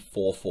level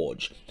 84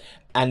 Forge.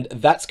 And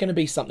that's going to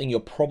be something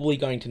you're probably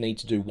going to need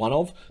to do one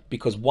of,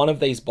 because one of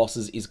these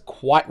bosses is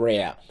quite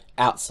rare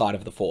outside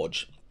of the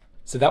Forge.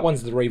 So that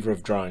one's the Reaver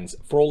of Drones.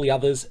 For all the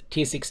others,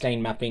 tier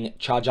 16 mapping,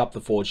 charge up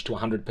the Forge to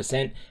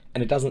 100%,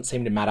 and it doesn't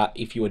seem to matter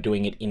if you are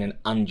doing it in an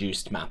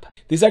unjuiced map.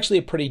 This is actually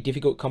a pretty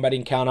difficult combat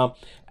encounter,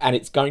 and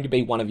it's going to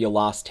be one of your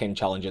last 10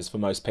 challenges for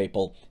most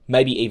people,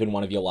 maybe even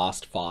one of your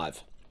last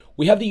 5.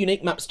 We have the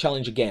unique maps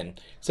challenge again.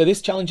 So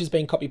this challenge has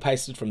been copy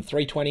pasted from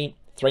 3.20,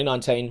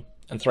 3.19,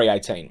 and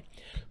 3.18.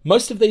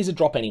 Most of these are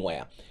drop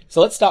anywhere.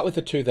 So let's start with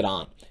the 2 that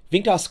aren't.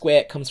 Vinctar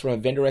Square comes from a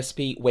vendor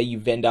recipe where you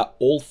vendor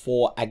all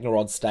 4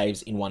 Agnerod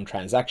staves in one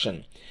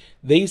transaction.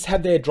 These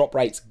have their drop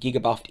rates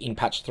gigabuffed in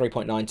patch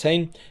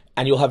 3.19,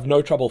 and you'll have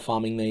no trouble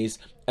farming these.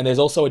 And there's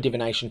also a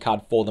divination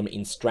card for them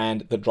in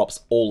Strand that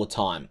drops all the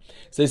time.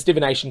 So this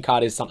divination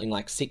card is something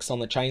like 6 on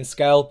the chain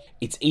scale.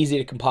 It's easier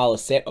to compile a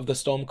set of the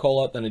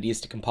Stormcaller than it is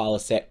to compile a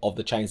set of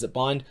the Chains That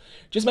Bind.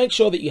 Just make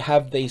sure that you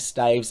have these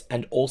staves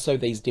and also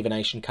these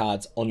divination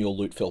cards on your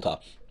loot filter,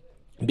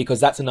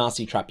 because that's a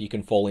nasty trap you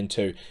can fall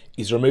into,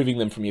 is removing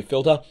them from your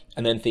filter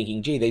and then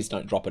thinking, gee, these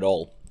don't drop at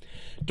all.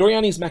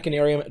 Doriani's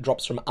Machinarium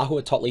drops from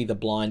Ahuatotli the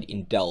Blind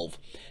in Delve.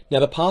 Now,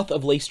 the path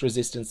of least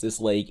resistance this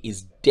league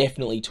is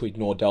definitely to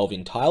ignore Delve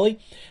entirely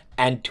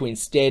and to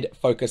instead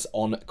focus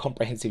on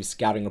comprehensive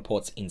scouting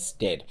reports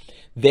instead.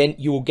 Then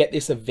you will get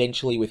this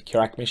eventually with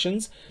Kirak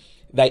missions.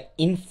 They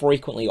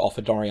infrequently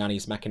offer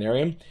Doriani's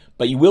Machinarium,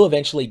 but you will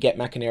eventually get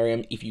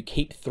Machinarium if you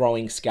keep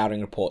throwing scouting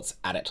reports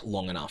at it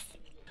long enough.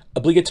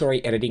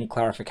 Obligatory editing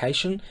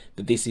clarification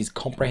that this is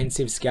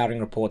comprehensive scouting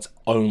reports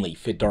only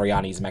for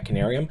Doriani's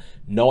Machinarium,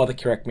 no other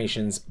correct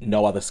missions,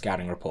 no other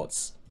scouting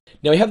reports.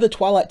 Now we have the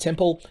Twilight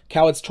Temple,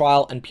 Coward's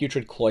Trial, and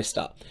Putrid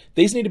Cloister.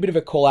 These need a bit of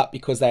a call out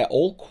because they are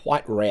all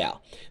quite rare.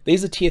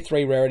 These are tier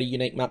 3 rarity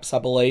unique maps, I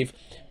believe,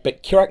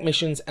 but Kirak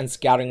missions and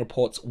scouting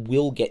reports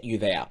will get you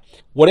there.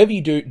 Whatever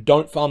you do,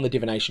 don't farm the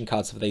divination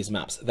cards for these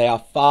maps. They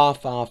are far,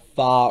 far,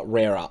 far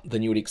rarer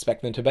than you would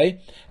expect them to be,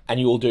 and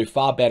you will do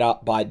far better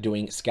by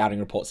doing scouting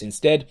reports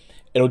instead.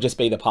 It'll just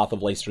be the path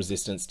of least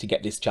resistance to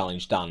get this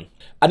challenge done.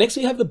 Next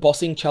we have the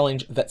bossing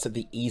challenge that's at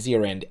the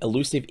easier end,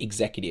 Elusive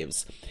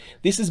Executives.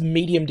 This is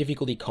medium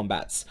difficulty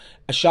combats.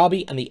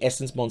 Ashabi and the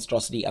Essence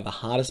Monstrosity are the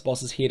hardest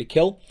bosses here to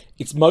kill.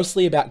 It's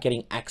mostly about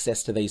getting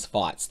access to these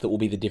fights that will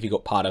be the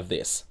difficult part of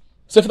this.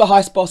 So for the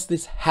heist boss,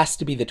 this has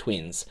to be the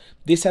twins.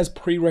 This has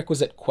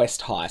prerequisite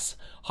quest heists: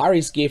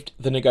 Hyri's Gift,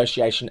 the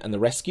Negotiation, and the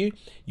Rescue.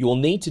 You will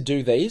need to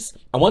do these,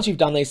 and once you've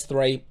done these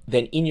 3,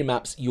 then in your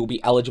maps, you'll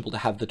be eligible to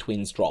have the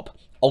twins drop.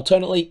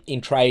 Alternately,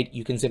 in trade,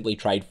 you can simply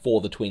trade for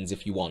the twins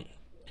if you want.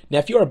 Now,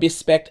 if you're Abyss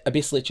Spect,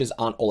 Abyss Liches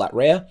aren't all that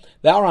rare.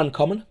 They are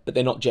uncommon, but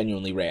they're not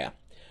genuinely rare.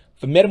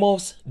 For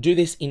Metamorphs, do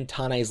this in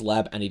Tane's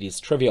lab, and it is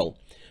trivial.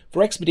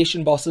 For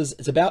Expedition bosses,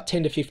 it's about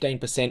 10 to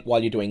 15%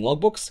 while you're doing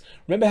logbooks.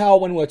 Remember how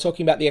when we were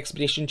talking about the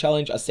Expedition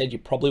challenge, I said you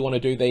probably want to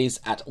do these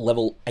at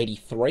level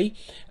 83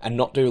 and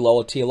not do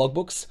lower tier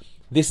logbooks?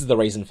 This is the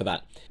reason for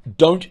that.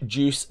 Don't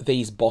juice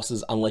these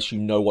bosses unless you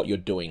know what you're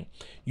doing.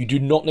 You do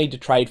not need to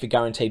trade for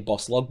guaranteed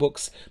boss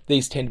logbooks.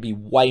 These tend to be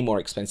way more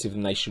expensive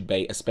than they should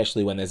be,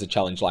 especially when there's a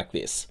challenge like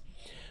this.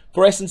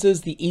 For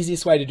essences, the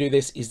easiest way to do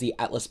this is the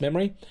Atlas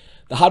memory.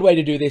 The hard way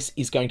to do this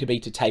is going to be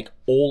to take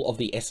all of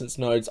the essence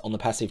nodes on the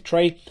passive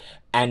tree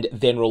and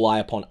then rely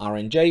upon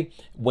RNG.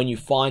 When you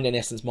find an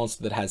essence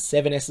monster that has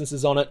 7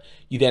 essences on it,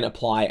 you then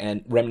apply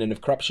a Remnant of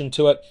Corruption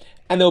to it,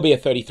 and there'll be a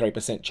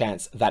 33%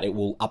 chance that it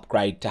will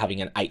upgrade to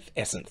having an 8th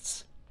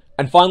essence.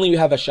 And finally, we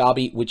have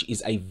Ashabi, which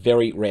is a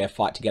very rare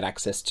fight to get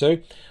access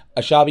to.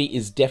 Ashabi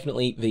is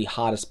definitely the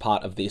hardest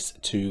part of this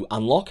to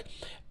unlock,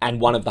 and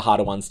one of the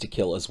harder ones to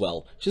kill as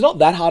well. She's not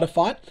that hard to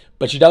fight,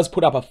 but she does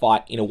put up a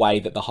fight in a way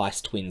that the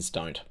heist twins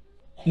don't.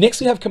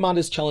 Next we have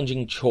Commanders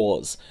challenging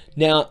chores.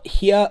 Now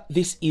here,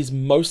 this is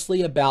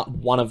mostly about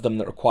one of them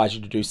that requires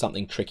you to do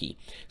something tricky.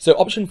 So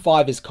option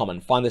 5 is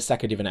common, find the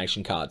stack of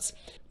divination cards.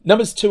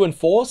 Numbers 2 and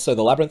 4, so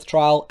the Labyrinth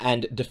Trial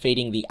and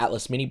defeating the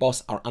Atlas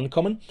mini-boss, are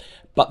uncommon,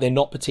 but they're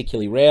not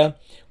particularly rare.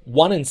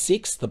 1 and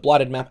 6, the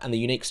Blighted Map and the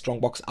Unique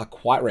Strongbox, are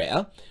quite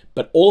rare,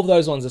 but all of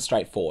those ones are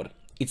straightforward.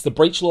 It's the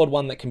Breachlord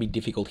one that can be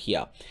difficult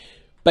here.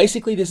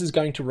 Basically, this is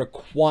going to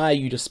require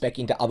you to spec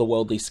into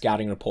otherworldly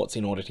scouting reports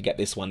in order to get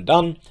this one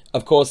done.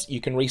 Of course,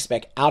 you can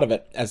respec out of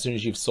it as soon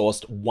as you've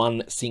sourced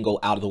one single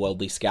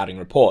out-of-the-worldly scouting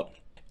report.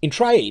 In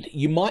trade,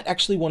 you might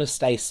actually want to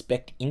stay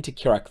spec'd into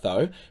Kirak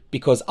though,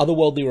 because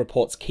otherworldly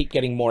reports keep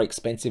getting more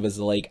expensive as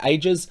the league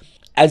ages,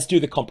 as do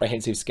the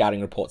comprehensive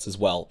scouting reports as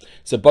well.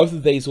 So both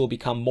of these will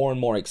become more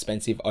and more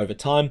expensive over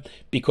time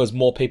because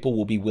more people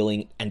will be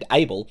willing and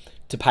able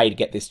to pay to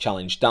get this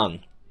challenge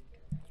done.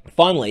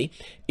 Finally,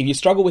 if you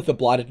struggle with the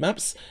Blighted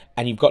maps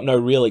and you've got no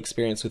real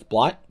experience with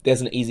Blight,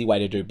 there's an easy way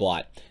to do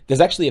Blight. There's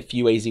actually a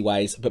few easy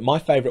ways, but my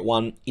favorite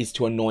one is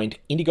to anoint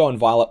Indigo and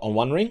Violet on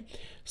one ring.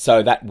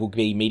 So that will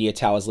be Meteor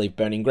Towers leave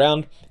burning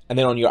ground. And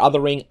then on your other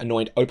ring,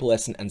 anoint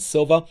Opalescent and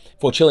Silver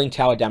for chilling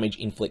tower damage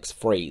inflicts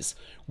freeze.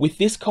 With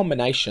this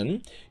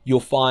combination, you'll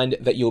find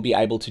that you'll be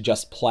able to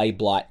just play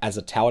Blight as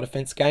a tower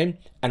defense game,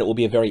 and it will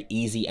be a very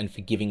easy and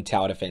forgiving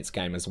tower defense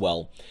game as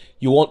well.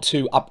 You want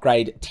to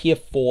upgrade tier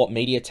 4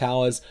 Meteor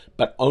Towers,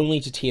 but only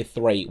to tier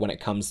 3 when it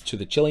comes to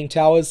the chilling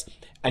towers.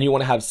 And you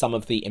want to have some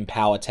of the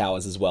Empower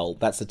Towers as well.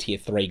 That's the tier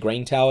 3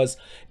 green towers.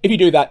 If you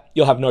do that,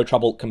 you'll have no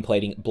trouble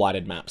completing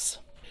Blighted maps.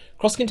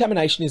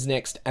 Cross-contamination is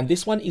next, and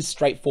this one is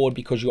straightforward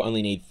because you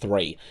only need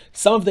 3.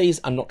 Some of these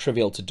are not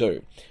trivial to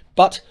do,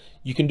 but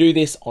you can do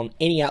this on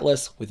any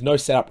atlas with no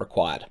setup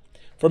required.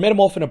 For a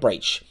metamorph and a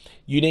breach,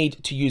 you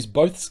need to use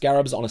both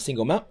scarabs on a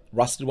single map.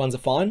 Rusted ones are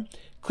fine.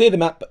 Clear the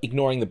map,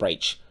 ignoring the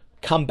breach.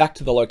 Come back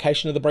to the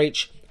location of the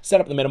breach, set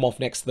up the metamorph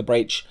next to the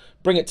breach,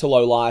 bring it to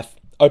low life,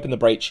 open the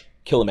breach,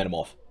 kill the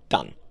metamorph.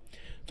 Done.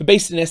 For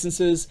Beasts and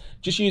Essences,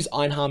 just use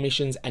Einharm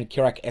missions and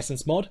Kirak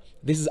Essence mod.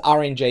 This is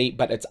RNG,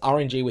 but it's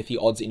RNG with the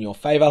odds in your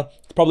favor.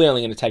 It's probably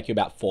only going to take you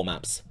about 4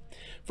 maps.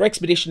 For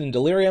Expedition and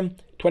Delirium,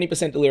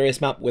 20%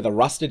 Delirious map with a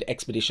Rusted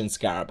Expedition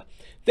Scarab.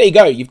 There you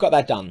go, you've got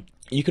that done.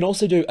 You can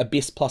also do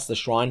Abyss plus the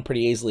Shrine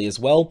pretty easily as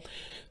well.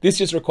 This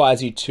just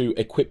requires you to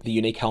equip the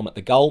unique helmet,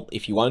 the Gull,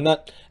 if you own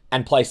that,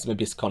 and play some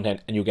Abyss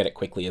content, and you'll get it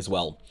quickly as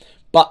well.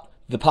 But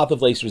the path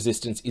of least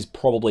resistance is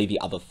probably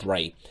the other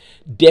 3.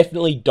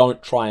 Definitely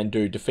don't try and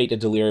do Defeat a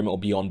Delirium or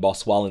Beyond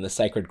boss while in the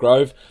Sacred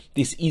Grove.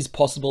 This is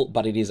possible,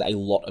 but it is a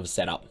lot of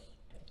setup.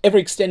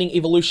 Ever-extending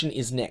evolution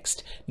is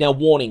next. Now,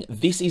 warning,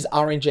 this is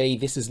RNG,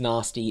 this is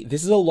nasty.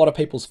 This is a lot of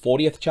people's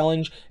 40th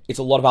challenge. It's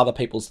a lot of other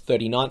people's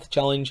 39th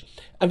challenge.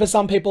 And for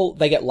some people,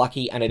 they get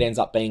lucky and it ends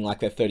up being like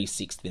their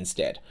 36th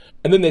instead.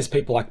 And then there's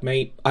people like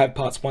me. I have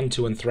parts 1,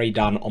 2, and 3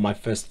 done on my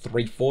first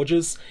 3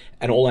 forges,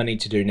 and all I need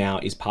to do now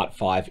is part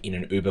 5 in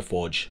an Uber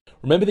forge.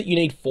 Remember that you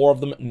need 4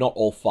 of them, not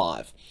all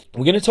 5.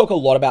 We're going to talk a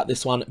lot about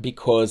this one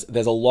because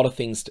there's a lot of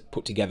things to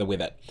put together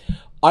with it.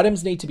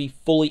 Items need to be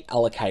fully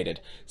allocated.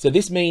 So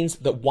this means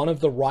that one of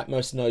the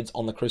rightmost nodes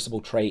on the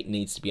Crucible tree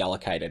needs to be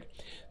allocated.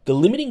 The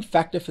limiting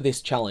factor for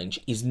this challenge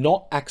is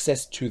not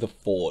access to the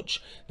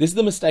forge. This is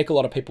the mistake a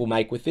lot of people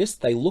make with this.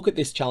 They look at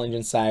this challenge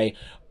and say,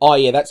 oh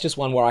yeah, that's just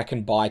one where I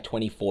can buy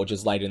 20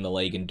 forges later in the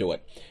league and do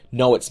it.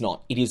 No, it's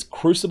not. It is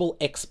Crucible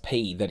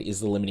XP that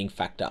is the limiting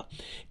factor.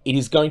 It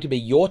is going to be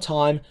your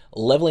time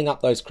leveling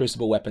up those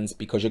Crucible weapons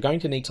because you're going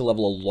to need to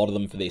level a lot of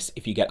them for this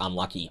if you get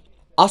unlucky.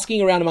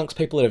 Asking around amongst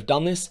people that have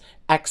done this,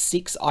 Act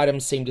 6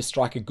 items seem to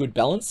strike a good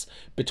balance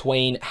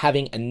between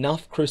having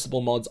enough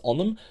Crucible mods on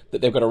them that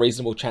they've got a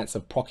reasonable chance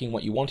of proccing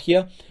what you want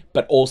here,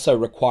 but also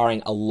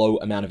requiring a low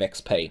amount of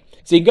XP.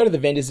 So you can go to the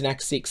vendors in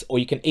Act 6, or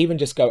you can even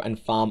just go and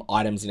farm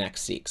items in Act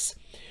 6.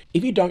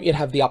 If you don't yet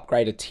have the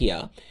upgraded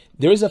tier,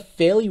 there is a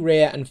fairly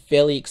rare and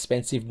fairly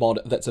expensive mod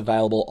that's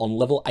available on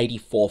level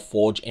 84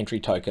 Forge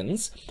entry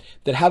tokens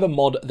that have a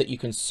mod that you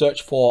can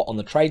search for on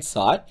the trade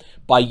site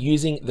by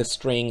using the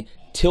string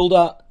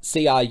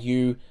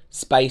 ~CRU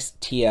space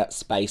tier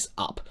space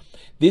up.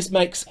 This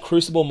makes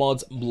Crucible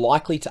mods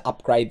likely to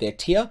upgrade their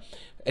tier.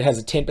 It has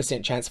a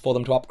 10% chance for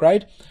them to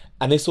upgrade,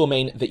 and this will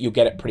mean that you'll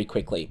get it pretty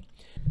quickly.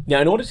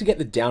 Now, in order to get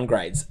the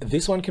downgrades,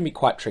 this one can be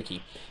quite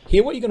tricky.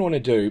 Here, what you're going to want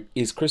to do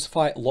is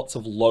crucify lots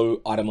of low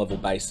item level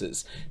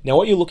bases. Now,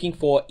 what you're looking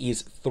for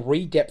is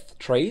 3 depth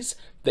trees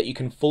that you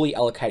can fully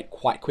allocate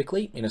quite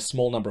quickly in a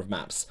small number of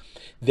maps.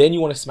 Then you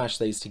want to smash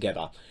these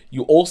together.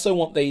 You also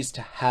want these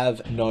to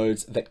have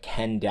nodes that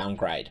can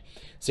downgrade.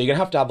 So you're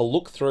going to have a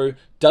look through,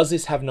 does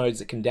this have nodes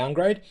that can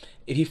downgrade?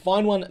 If you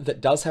find one that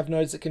does have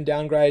nodes that can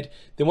downgrade,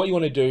 then what you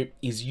want to do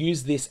is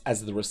use this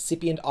as the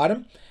recipient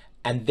item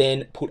and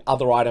then put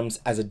other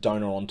items as a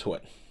donor onto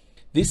it.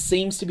 This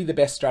seems to be the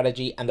best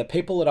strategy, and the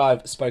people that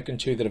I've spoken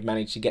to that have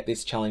managed to get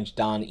this challenge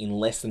done in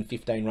less than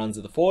 15 runs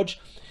of the Forge,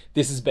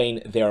 this has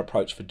been their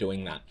approach for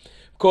doing that.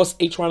 Of course,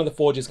 each run of the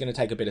Forge is going to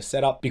take a bit of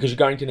setup because you're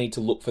going to need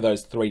to look for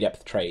those 3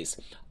 depth trees.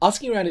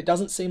 Asking around, it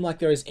doesn't seem like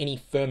there is any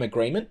firm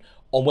agreement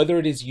on whether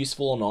it is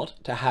useful or not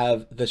to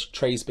have the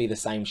trees be the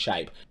same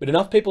shape. But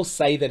enough people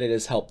say that it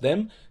has helped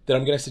them that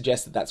I'm going to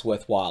suggest that that's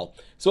worthwhile.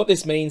 So what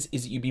this means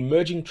is that you'd be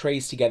merging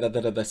trees together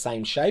that are the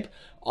same shape,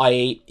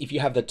 i.e. if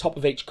you have the top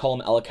of each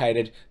column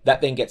allocated,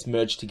 that then gets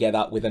merged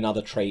together with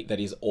another tree that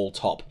is all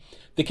top.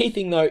 The key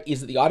thing though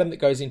is that the item that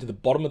goes into the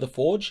bottom of the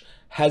Forge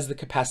has the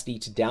capacity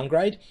to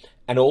downgrade,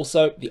 and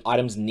also the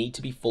items need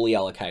to be fully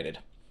allocated.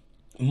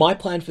 My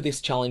plan for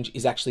this challenge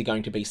is actually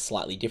going to be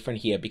slightly different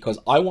here because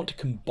I want to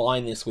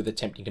combine this with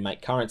attempting to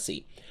make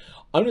currency.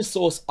 I'm going to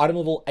source item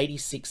level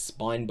 86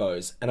 spine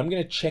bows, and I'm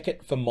going to check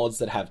it for mods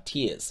that have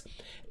tiers.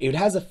 If it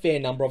has a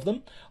fair number of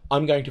them,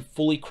 I'm going to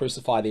fully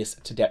crucify this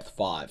to depth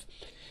 5.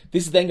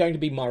 This is then going to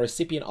be my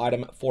recipient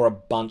item for a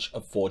bunch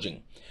of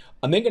forging.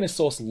 I'm then going to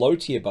source low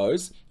tier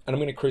bows, and I'm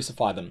going to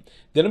crucify them.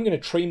 Then I'm going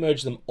to tree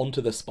merge them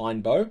onto the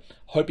spine bow,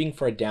 hoping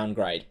for a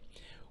downgrade.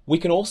 We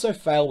can also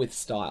fail with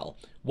style.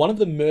 One of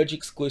the merge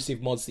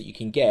exclusive mods that you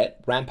can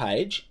get,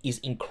 Rampage, is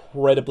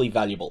incredibly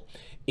valuable.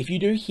 If you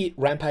do hit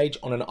Rampage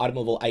on an item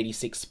level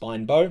 86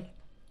 spine bow,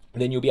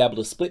 then you'll be able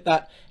to split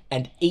that,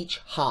 and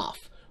each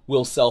half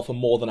will sell for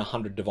more than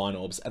 100 divine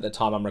orbs at the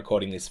time I'm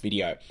recording this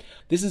video.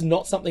 This is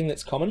not something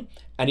that's common,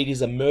 and it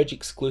is a merge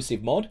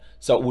exclusive mod,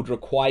 so it would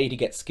require you to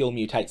get skill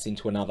mutates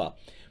into another.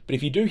 But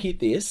if you do hit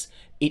this,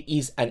 it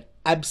is an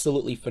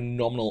absolutely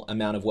phenomenal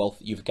amount of wealth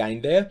that you've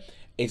gained there.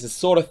 It's the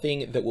sort of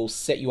thing that will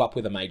set you up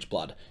with a mage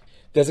blood.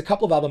 There's a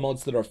couple of other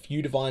mods that are a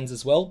few divines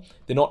as well.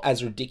 They're not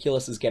as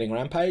ridiculous as getting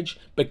Rampage,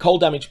 but cold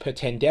damage per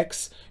 10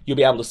 dex, you'll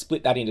be able to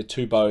split that into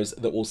 2 bows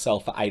that will sell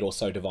for 8 or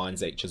so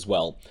divines each as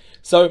well.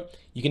 So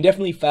You can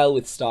definitely fail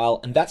with style,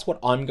 and that's what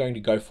I'm going to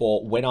go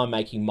for when I'm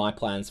making my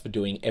plans for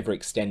doing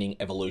ever-extending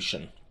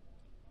evolution.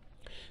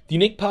 The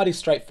unique part is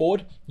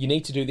straightforward. You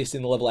need to do this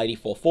in the level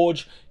 84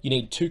 forge. You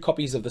need 2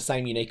 copies of the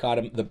same unique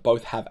item that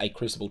both have a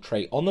Crucible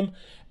tree on them,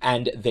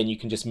 and then you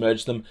can just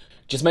merge them.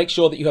 Just make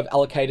sure that you have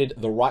allocated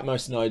the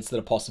rightmost nodes that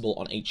are possible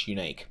on each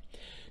unique.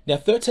 Now,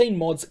 13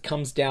 mods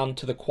comes down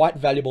to the quite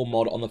valuable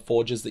mod on the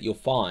forges that you'll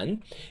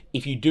find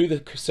if you do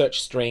the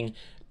search string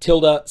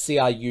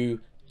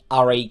 ~CRURETA.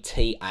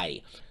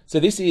 So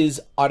this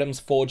is items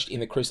forged in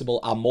the Crucible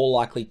are more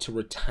likely to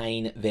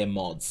retain their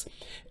mods.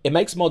 It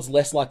makes mods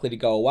less likely to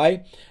go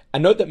away,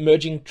 and note that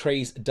merging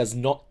trees does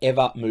not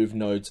ever move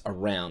nodes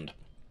around.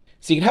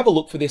 So you can have a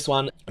look for this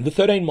one. The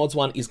 13 mods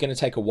one is going to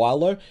take a while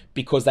though,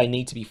 because they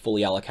need to be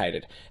fully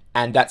allocated,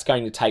 and that's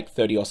going to take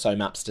 30 or so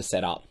maps to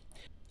set up.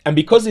 And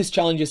because this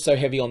challenge is so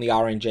heavy on the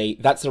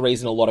RNG, that's the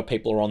reason a lot of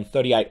people are on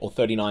 38 or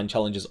 39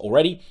 challenges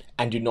already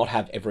and do not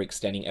have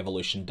ever-extending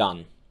evolution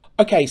done.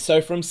 Okay,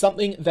 so from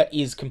something that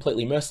is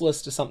completely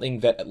merciless to something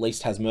that at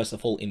least has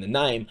merciful in the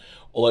name,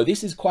 although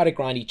this is quite a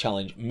grindy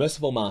challenge,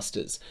 Merciful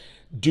Masters.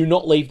 Do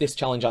not leave this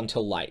challenge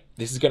until late.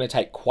 This is going to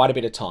take quite a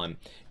bit of time.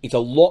 It's a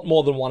lot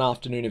more than one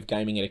afternoon of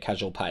gaming at a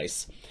casual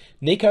pace.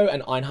 Nico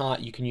and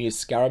Einhart you can use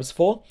Scarabs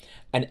for,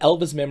 and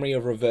Elva's Memory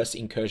of Reverse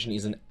Incursion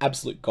is an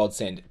absolute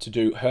godsend to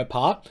do her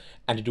part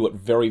and to do it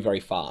very, very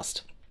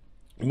fast.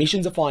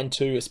 Missions are fine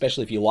too,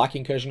 especially if you like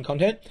incursion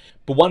content,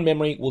 but one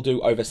memory will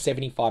do over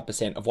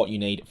 75% of what you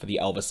need for the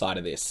Elva side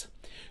of this.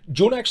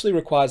 Jun actually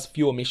requires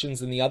fewer missions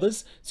than the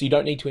others, so you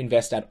don't need to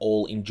invest at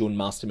all in Jun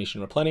Master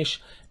Mission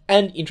Replenish,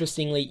 and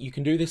interestingly, you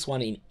can do this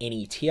one in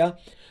any tier.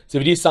 So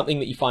if it is something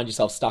that you find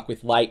yourself stuck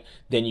with late,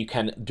 then you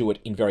can do it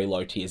in very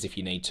low tiers if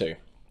you need to.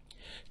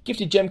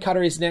 Gifted Gem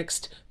Cutter is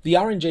next. The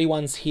RNG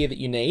ones here that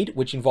you need,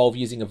 which involve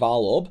using a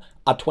Val Orb,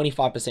 are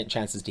 25%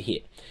 chances to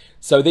hit.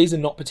 So these are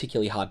not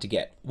particularly hard to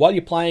get. While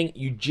you're playing,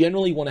 you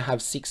generally want to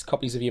have 6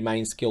 copies of your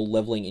main skill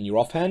leveling in your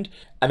offhand,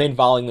 and then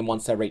valing them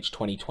once they reach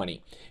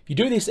 2020. If you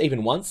do this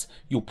even once,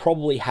 you'll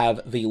probably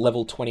have the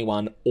level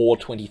 21 or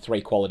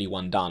 23 quality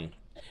one done.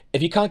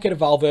 If you can't get a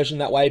Val version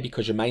that way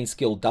because your main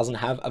skill doesn't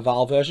have a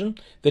Val version,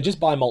 then just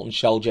buy Molten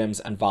Shell Gems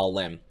and Val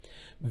them.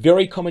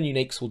 Very common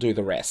uniques will do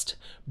the rest.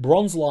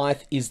 Bronze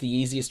Lithe is the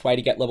easiest way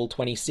to get level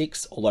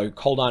 26, although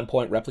Cold Iron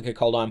Point, Replica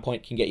Cold Iron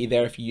Point can get you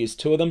there if you use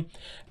 2 of them,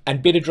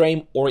 and Bitter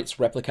Dream or its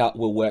replica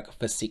will work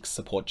for 6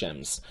 support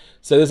gems.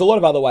 So there's a lot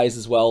of other ways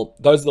as well.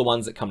 Those are the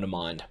ones that come to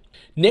mind.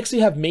 Next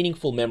we have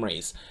Meaningful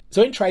Memories.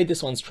 So in trade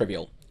this one's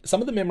trivial.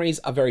 Some of the memories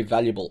are very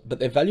valuable, but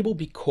they're valuable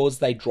because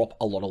they drop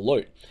a lot of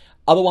loot.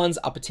 Other ones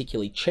are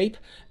particularly cheap,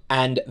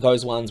 and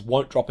those ones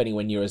won't drop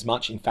anywhere near as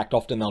much. In fact,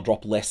 often they'll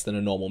drop less than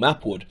a normal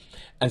map would.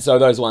 And so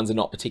those ones are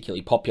not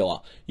particularly popular.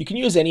 You can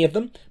use any of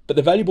them, but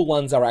the valuable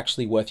ones are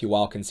actually worth your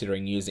while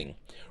considering using.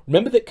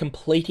 Remember that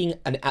completing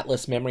an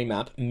Atlas memory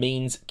map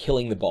means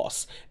killing the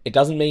boss. It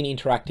doesn't mean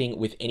interacting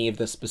with any of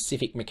the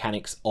specific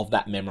mechanics of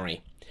that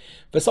memory.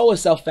 For solo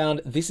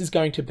self-found, this is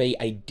going to be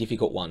a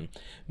difficult one.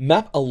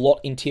 Map a lot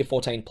in tier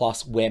 14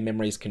 plus where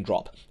memories can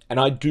drop,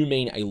 and I do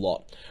mean a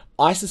lot.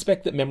 I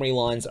suspect that memory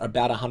lines are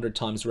about 100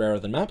 times rarer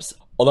than maps,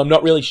 although I'm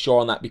not really sure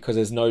on that because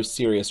there's no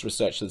serious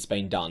research that's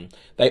been done.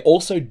 They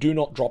also do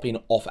not drop in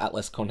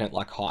off-Atlas content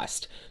like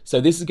Heist.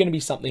 So this is going to be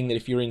something that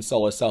if you're in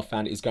solo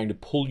self-found is going to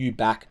pull you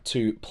back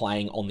to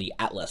playing on the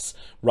Atlas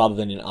rather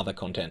than in other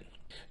content.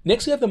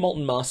 Next we have the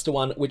Molten Master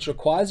one, which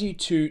requires you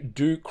to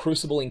do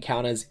Crucible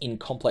encounters in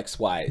complex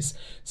ways.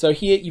 So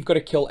here you've got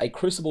to kill a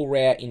Crucible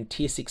rare in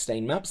tier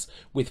 16 maps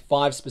with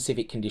 5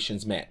 specific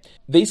conditions met.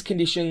 These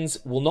conditions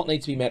will not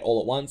need to be met all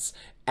at once,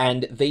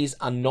 and these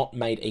are not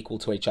made equal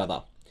to each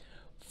other.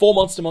 4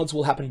 monster mods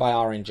will happen by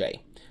RNG.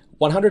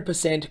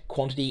 100%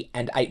 quantity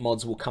and 8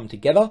 mods will come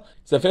together.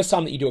 So the first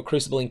time that you do a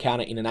Crucible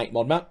encounter in an 8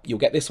 mod map, you'll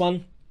get this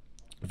one.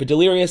 For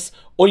Delirious,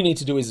 all you need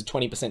to do is a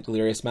 20%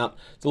 Delirious map.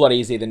 It's a lot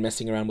easier than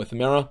messing around with the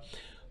mirror.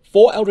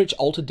 4 Eldritch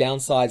Altar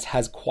Downsides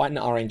has quite an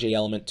RNG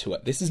element to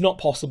it. This is not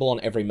possible on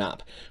every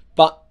map,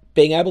 but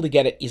being able to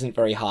get it isn't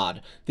very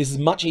hard. This is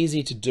much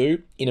easier to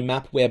do in a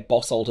map where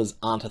boss altars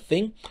aren't a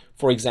thing.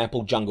 For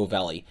example, Jungle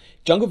Valley.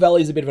 Jungle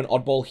Valley is a bit of an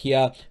oddball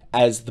here,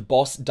 as the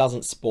boss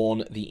doesn't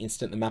spawn the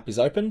instant the map is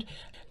opened,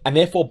 and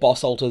therefore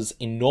boss altars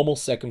in normal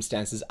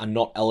circumstances are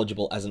not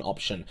eligible as an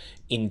option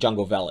in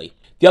Jungle Valley.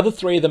 The other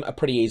 3 of them are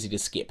pretty easy to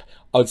skip.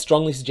 I would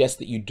strongly suggest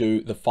that you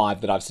do the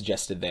 5 that I've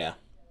suggested there.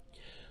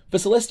 For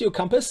Celestial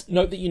Compass,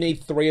 note that you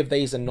need 3 of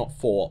these and not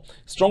 4.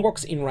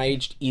 Strongbox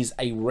Enraged is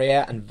a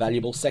rare and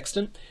valuable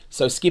sextant,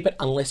 so skip it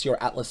unless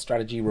your Atlas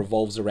strategy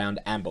revolves around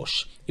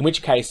ambush, in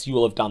which case you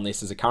will have done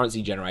this as a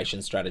currency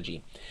generation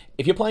strategy.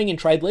 If you're playing in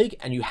Trade League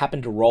and you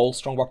happen to roll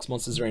Strongbox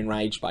monsters are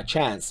enraged by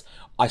chance,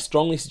 I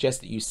strongly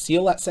suggest that you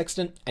seal that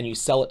sextant and you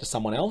sell it to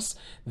someone else,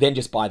 then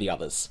just buy the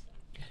others.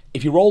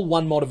 If you roll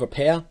 1 mod of a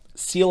pair,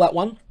 seal that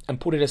one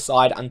and put it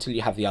aside until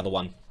you have the other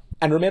one.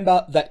 And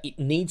remember that it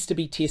needs to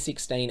be tier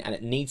 16 and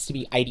it needs to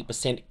be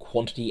 80%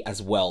 quantity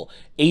as well.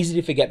 Easy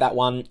to forget that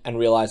one and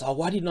realize, oh,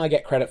 why didn't I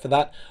get credit for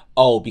that?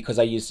 Oh, because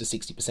I used a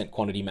 60%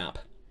 quantity map.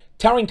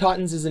 Towering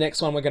Titans is the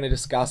next one we're going to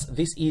discuss.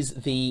 This is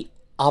the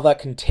other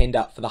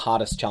contender for the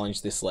hardest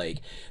challenge this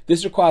league.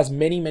 This requires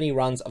many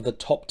runs of the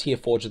top tier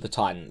Forge of the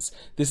Titans.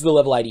 This is the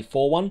level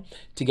 84 one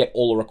to get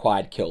all the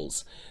required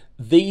kills.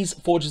 These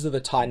Forges of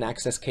the Titan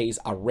access keys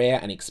are rare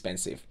and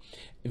expensive.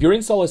 If you're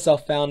in solo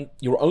self-found,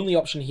 your only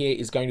option here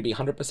is going to be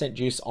 100%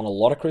 juice on a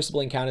lot of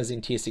Crucible encounters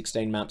in tier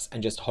 16 maps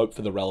and just hope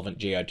for the relevant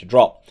geo to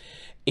drop.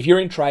 If you're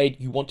in trade,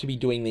 you want to be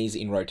doing these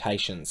in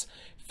rotations.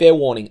 Fair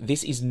warning,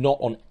 this is not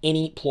on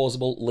any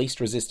plausible least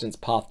resistance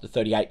path to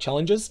 38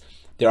 challenges.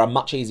 There are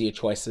much easier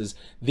choices.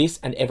 This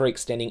and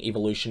ever-extending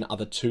evolution are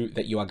the two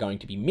that you are going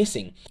to be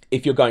missing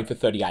if you're going for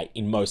 38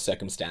 in most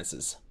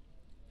circumstances.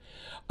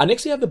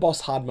 Next, we have the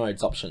boss hard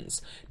modes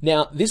options.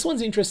 Now, this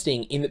one's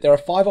interesting in that there are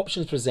 5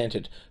 options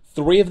presented.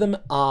 3 of them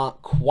are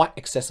quite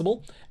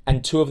accessible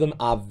and 2 of them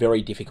are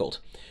very difficult.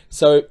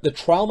 So the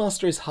Trial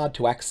Master is hard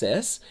to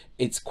access.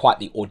 It's quite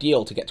the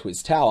ordeal to get to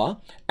his tower.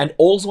 And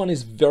All's one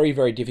is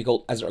very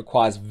difficult as it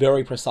requires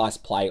very precise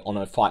play on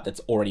a fight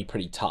that's already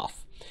pretty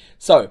tough.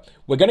 So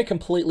we're going to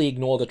completely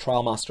ignore the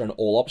Trial Master and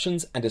All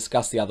options and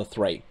discuss the other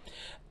 3.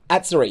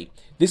 Atzari.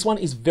 This one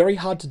is very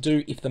hard to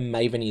do if the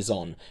Maven is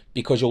on,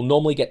 because you'll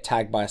normally get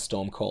tagged by a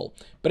Storm Call.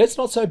 But it's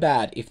not so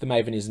bad if the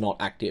Maven is not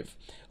active.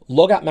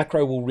 Logout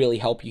macro will really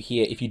help you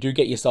here if you do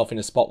get yourself in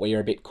a spot where you're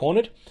a bit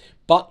cornered.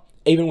 But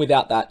even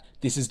without that,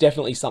 this is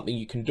definitely something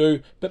you can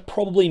do, but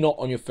probably not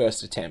on your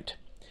first attempt.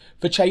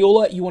 For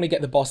Chayula, you want to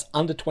get the boss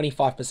under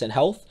 25%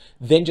 health,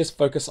 then just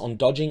focus on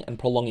dodging and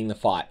prolonging the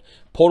fight.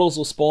 Portals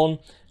will spawn,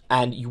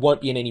 and you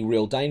won't be in any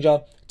real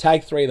danger.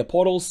 Tag 3 of the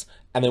portals,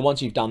 and then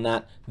once you've done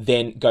that,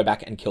 then go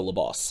back and kill the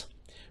boss.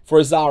 For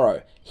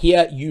Azaro,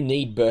 here you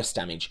need burst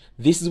damage.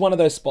 This is one of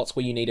those spots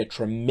where you need a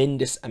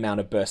tremendous amount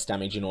of burst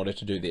damage in order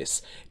to do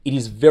this. It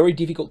is very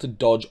difficult to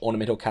dodge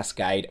Ornamental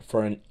Cascade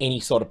for any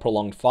sort of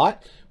prolonged fight,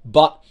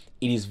 but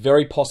it is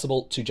very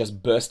possible to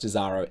just burst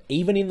Azaro,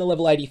 even in the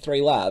level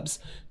 83 labs,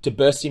 to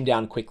burst him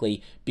down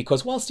quickly,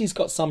 because whilst he's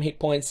got some hit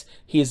points,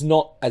 he is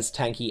not as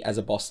tanky as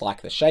a boss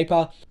like the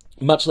Shaper,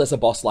 much less a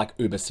boss like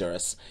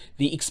Ubercirrus.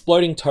 The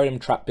exploding totem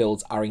trap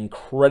builds are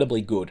incredibly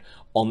good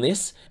on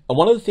this, and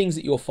one of the things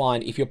that you'll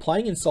find if you're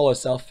playing in solo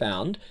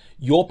self-found,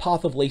 your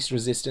path of least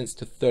resistance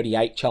to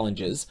 38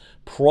 challenges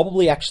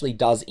probably actually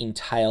does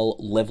entail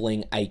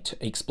leveling a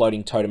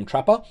exploding totem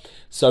trapper,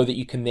 so that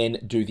you can then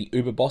do the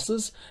Uber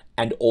bosses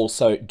and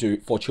also do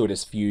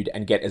Fortuitous Feud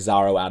and get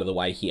Azaro out of the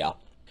way here.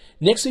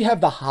 Next, we have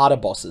the harder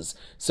bosses.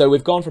 So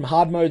we've gone from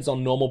hard modes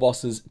on normal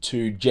bosses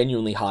to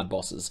genuinely hard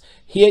bosses.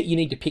 Here, you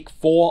need to pick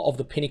 4 of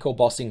the pinnacle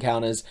boss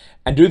encounters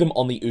and do them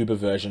on the Uber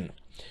version.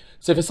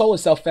 So for solo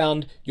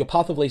self-found, your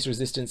path of least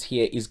resistance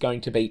here is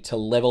going to be to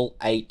level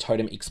a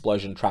totem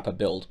explosion trapper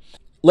build.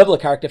 Level a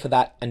character for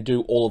that and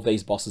do all of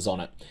these bosses on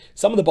it.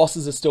 Some of the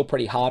bosses are still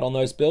pretty hard on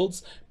those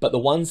builds, but the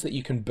ones that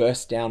you can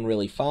burst down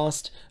really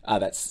fast,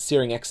 that's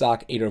Searing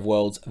Exarch, Eater of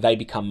Worlds, they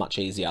become much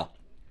easier.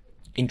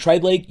 In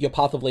Trade League, your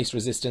path of least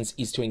resistance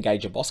is to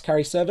engage a boss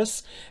carry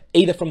service,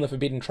 either from the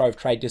Forbidden Trove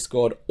Trade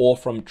Discord or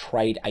from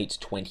Trade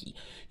 820.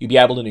 You'll be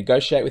able to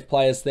negotiate with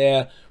players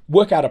there,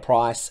 work out a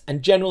price,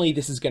 and generally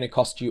this is going to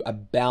cost you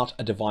about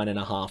a divine and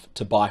a half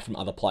to buy from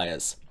other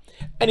players.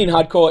 And in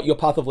Hardcore, your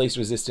path of least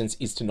resistance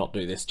is to not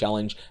do this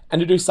challenge and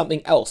to do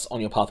something else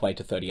on your pathway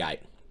to 38.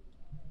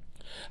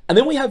 And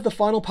then we have the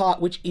final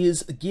part, which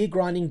is gear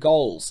grinding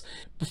goals.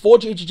 Before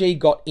GGG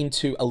got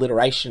into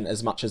alliteration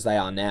as much as they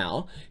are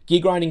now,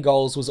 gear grinding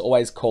goals was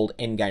always called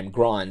Endgame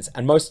Grinds,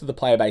 and most of the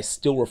player base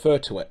still refer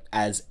to it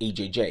as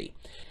EGG.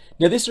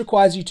 Now this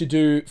requires you to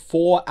do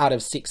 4 out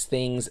of 6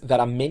 things that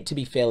are meant to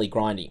be fairly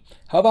grindy.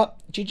 However,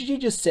 GGG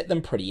just set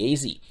them pretty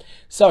easy.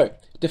 So,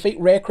 defeat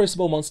rare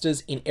Crucible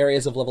monsters in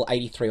areas of level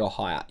 83 or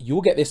higher.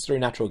 You'll get this through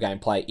natural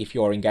gameplay if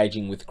you're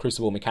engaging with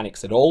Crucible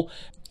mechanics at all,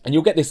 and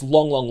you'll get this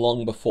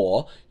long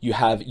before you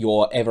have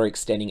your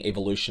ever-extending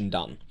evolution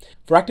done.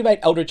 For activate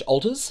Eldritch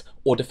Altars,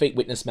 or defeat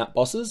Witness Map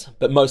bosses,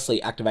 but mostly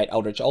activate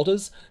Eldritch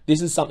Altars,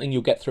 this is something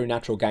you'll get through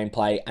natural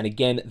gameplay, and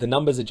again, the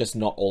numbers are just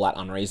not all that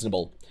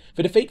unreasonable.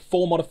 For defeat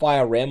 4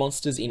 modifier rare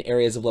monsters in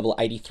areas of level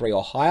 83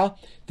 or higher,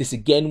 this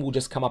again will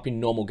just come up in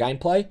normal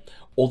gameplay,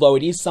 although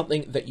it is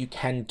something that you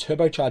can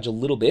turbocharge a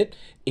little bit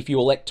if you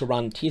elect to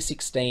run tier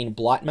 16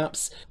 Blight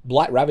maps,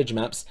 Blight Ravage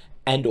maps,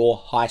 and or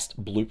Heist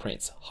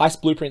Blueprints.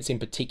 Heist Blueprints in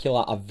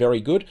particular are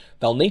very good.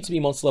 They'll need to be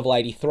monster level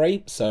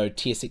 83, so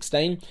tier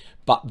 16,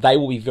 but they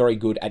will be very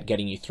good at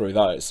getting you through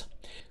those.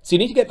 So you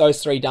need to get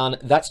those 3 done.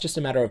 That's just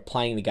a matter of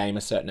playing the game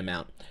a certain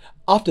amount.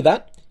 After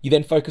that, you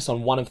then focus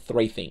on one of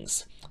 3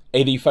 things.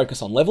 Either you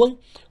focus on leveling,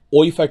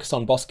 or you focus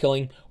on boss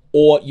killing,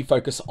 or you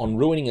focus on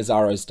ruining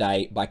Azaro's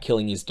day by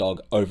killing his dog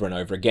over and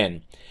over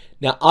again.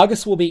 Now,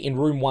 Argus will be in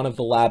room 1 of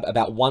the lab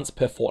about once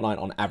per fortnight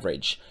on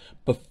average.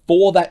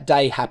 Before that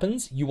day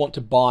happens, you want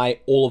to buy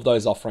all of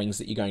those offerings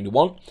that you're going to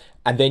want,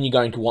 and then you're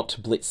going to want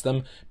to blitz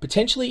them,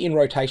 potentially in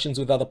rotations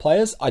with other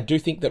players. I do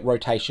think that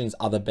rotations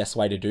are the best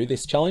way to do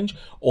this challenge,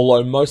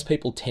 although most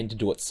people tend to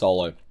do it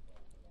solo.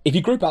 If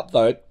you group up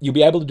though, you'll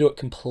be able to do it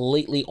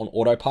completely on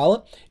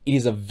autopilot. It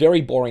is a very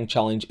boring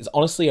challenge. It's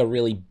honestly a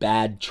really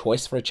bad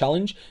choice for a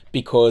challenge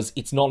because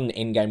it's not an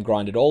endgame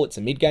grind at all. It's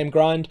a mid-game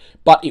grind,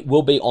 but it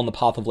will be on the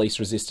path of least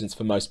resistance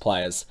for most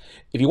players.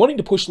 If you're wanting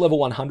to push level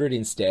 100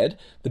 instead,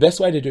 the best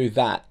way to do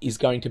that is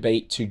going to be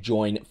to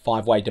join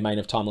 5-way Domain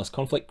of Timeless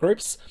Conflict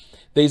groups.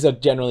 These are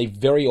generally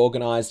very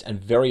organized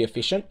and very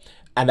efficient,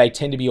 and they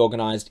tend to be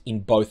organized in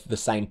both the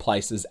same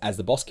places as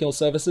the boss kill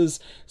services,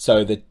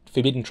 so the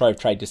Forbidden Trove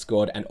Trade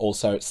Discord and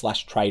also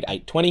 /Trade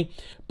 820.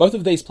 Both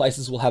of these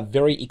places will have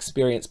very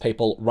experienced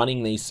people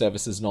running these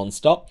services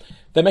non-stop.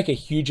 They make a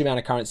huge amount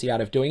of currency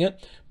out of doing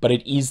it, but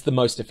it is the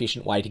most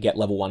efficient way to get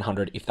level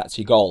 100 if that's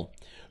your goal.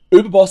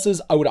 Uber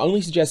bosses, I would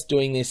only suggest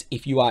doing this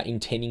if you are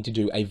intending to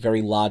do a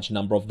very large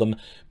number of them.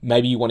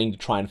 Maybe you're wanting to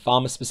try and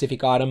farm a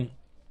specific item.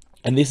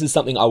 And this is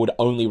something I would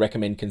only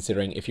recommend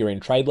considering if you're in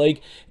Trade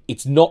League.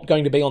 It's not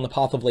going to be on the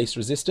path of least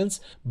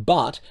resistance,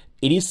 but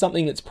it is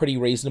something that's pretty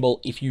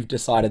reasonable if you've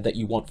decided that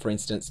you want, for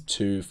instance,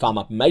 to farm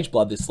up Mage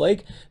Blood this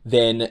league,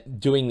 then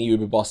doing the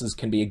Uber bosses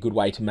can be a good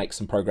way to make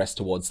some progress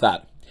towards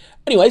that.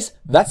 Anyways,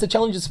 that's the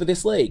challenges for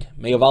this league.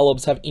 May your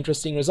Varlobs have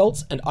interesting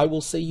results, and I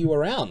will see you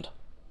around.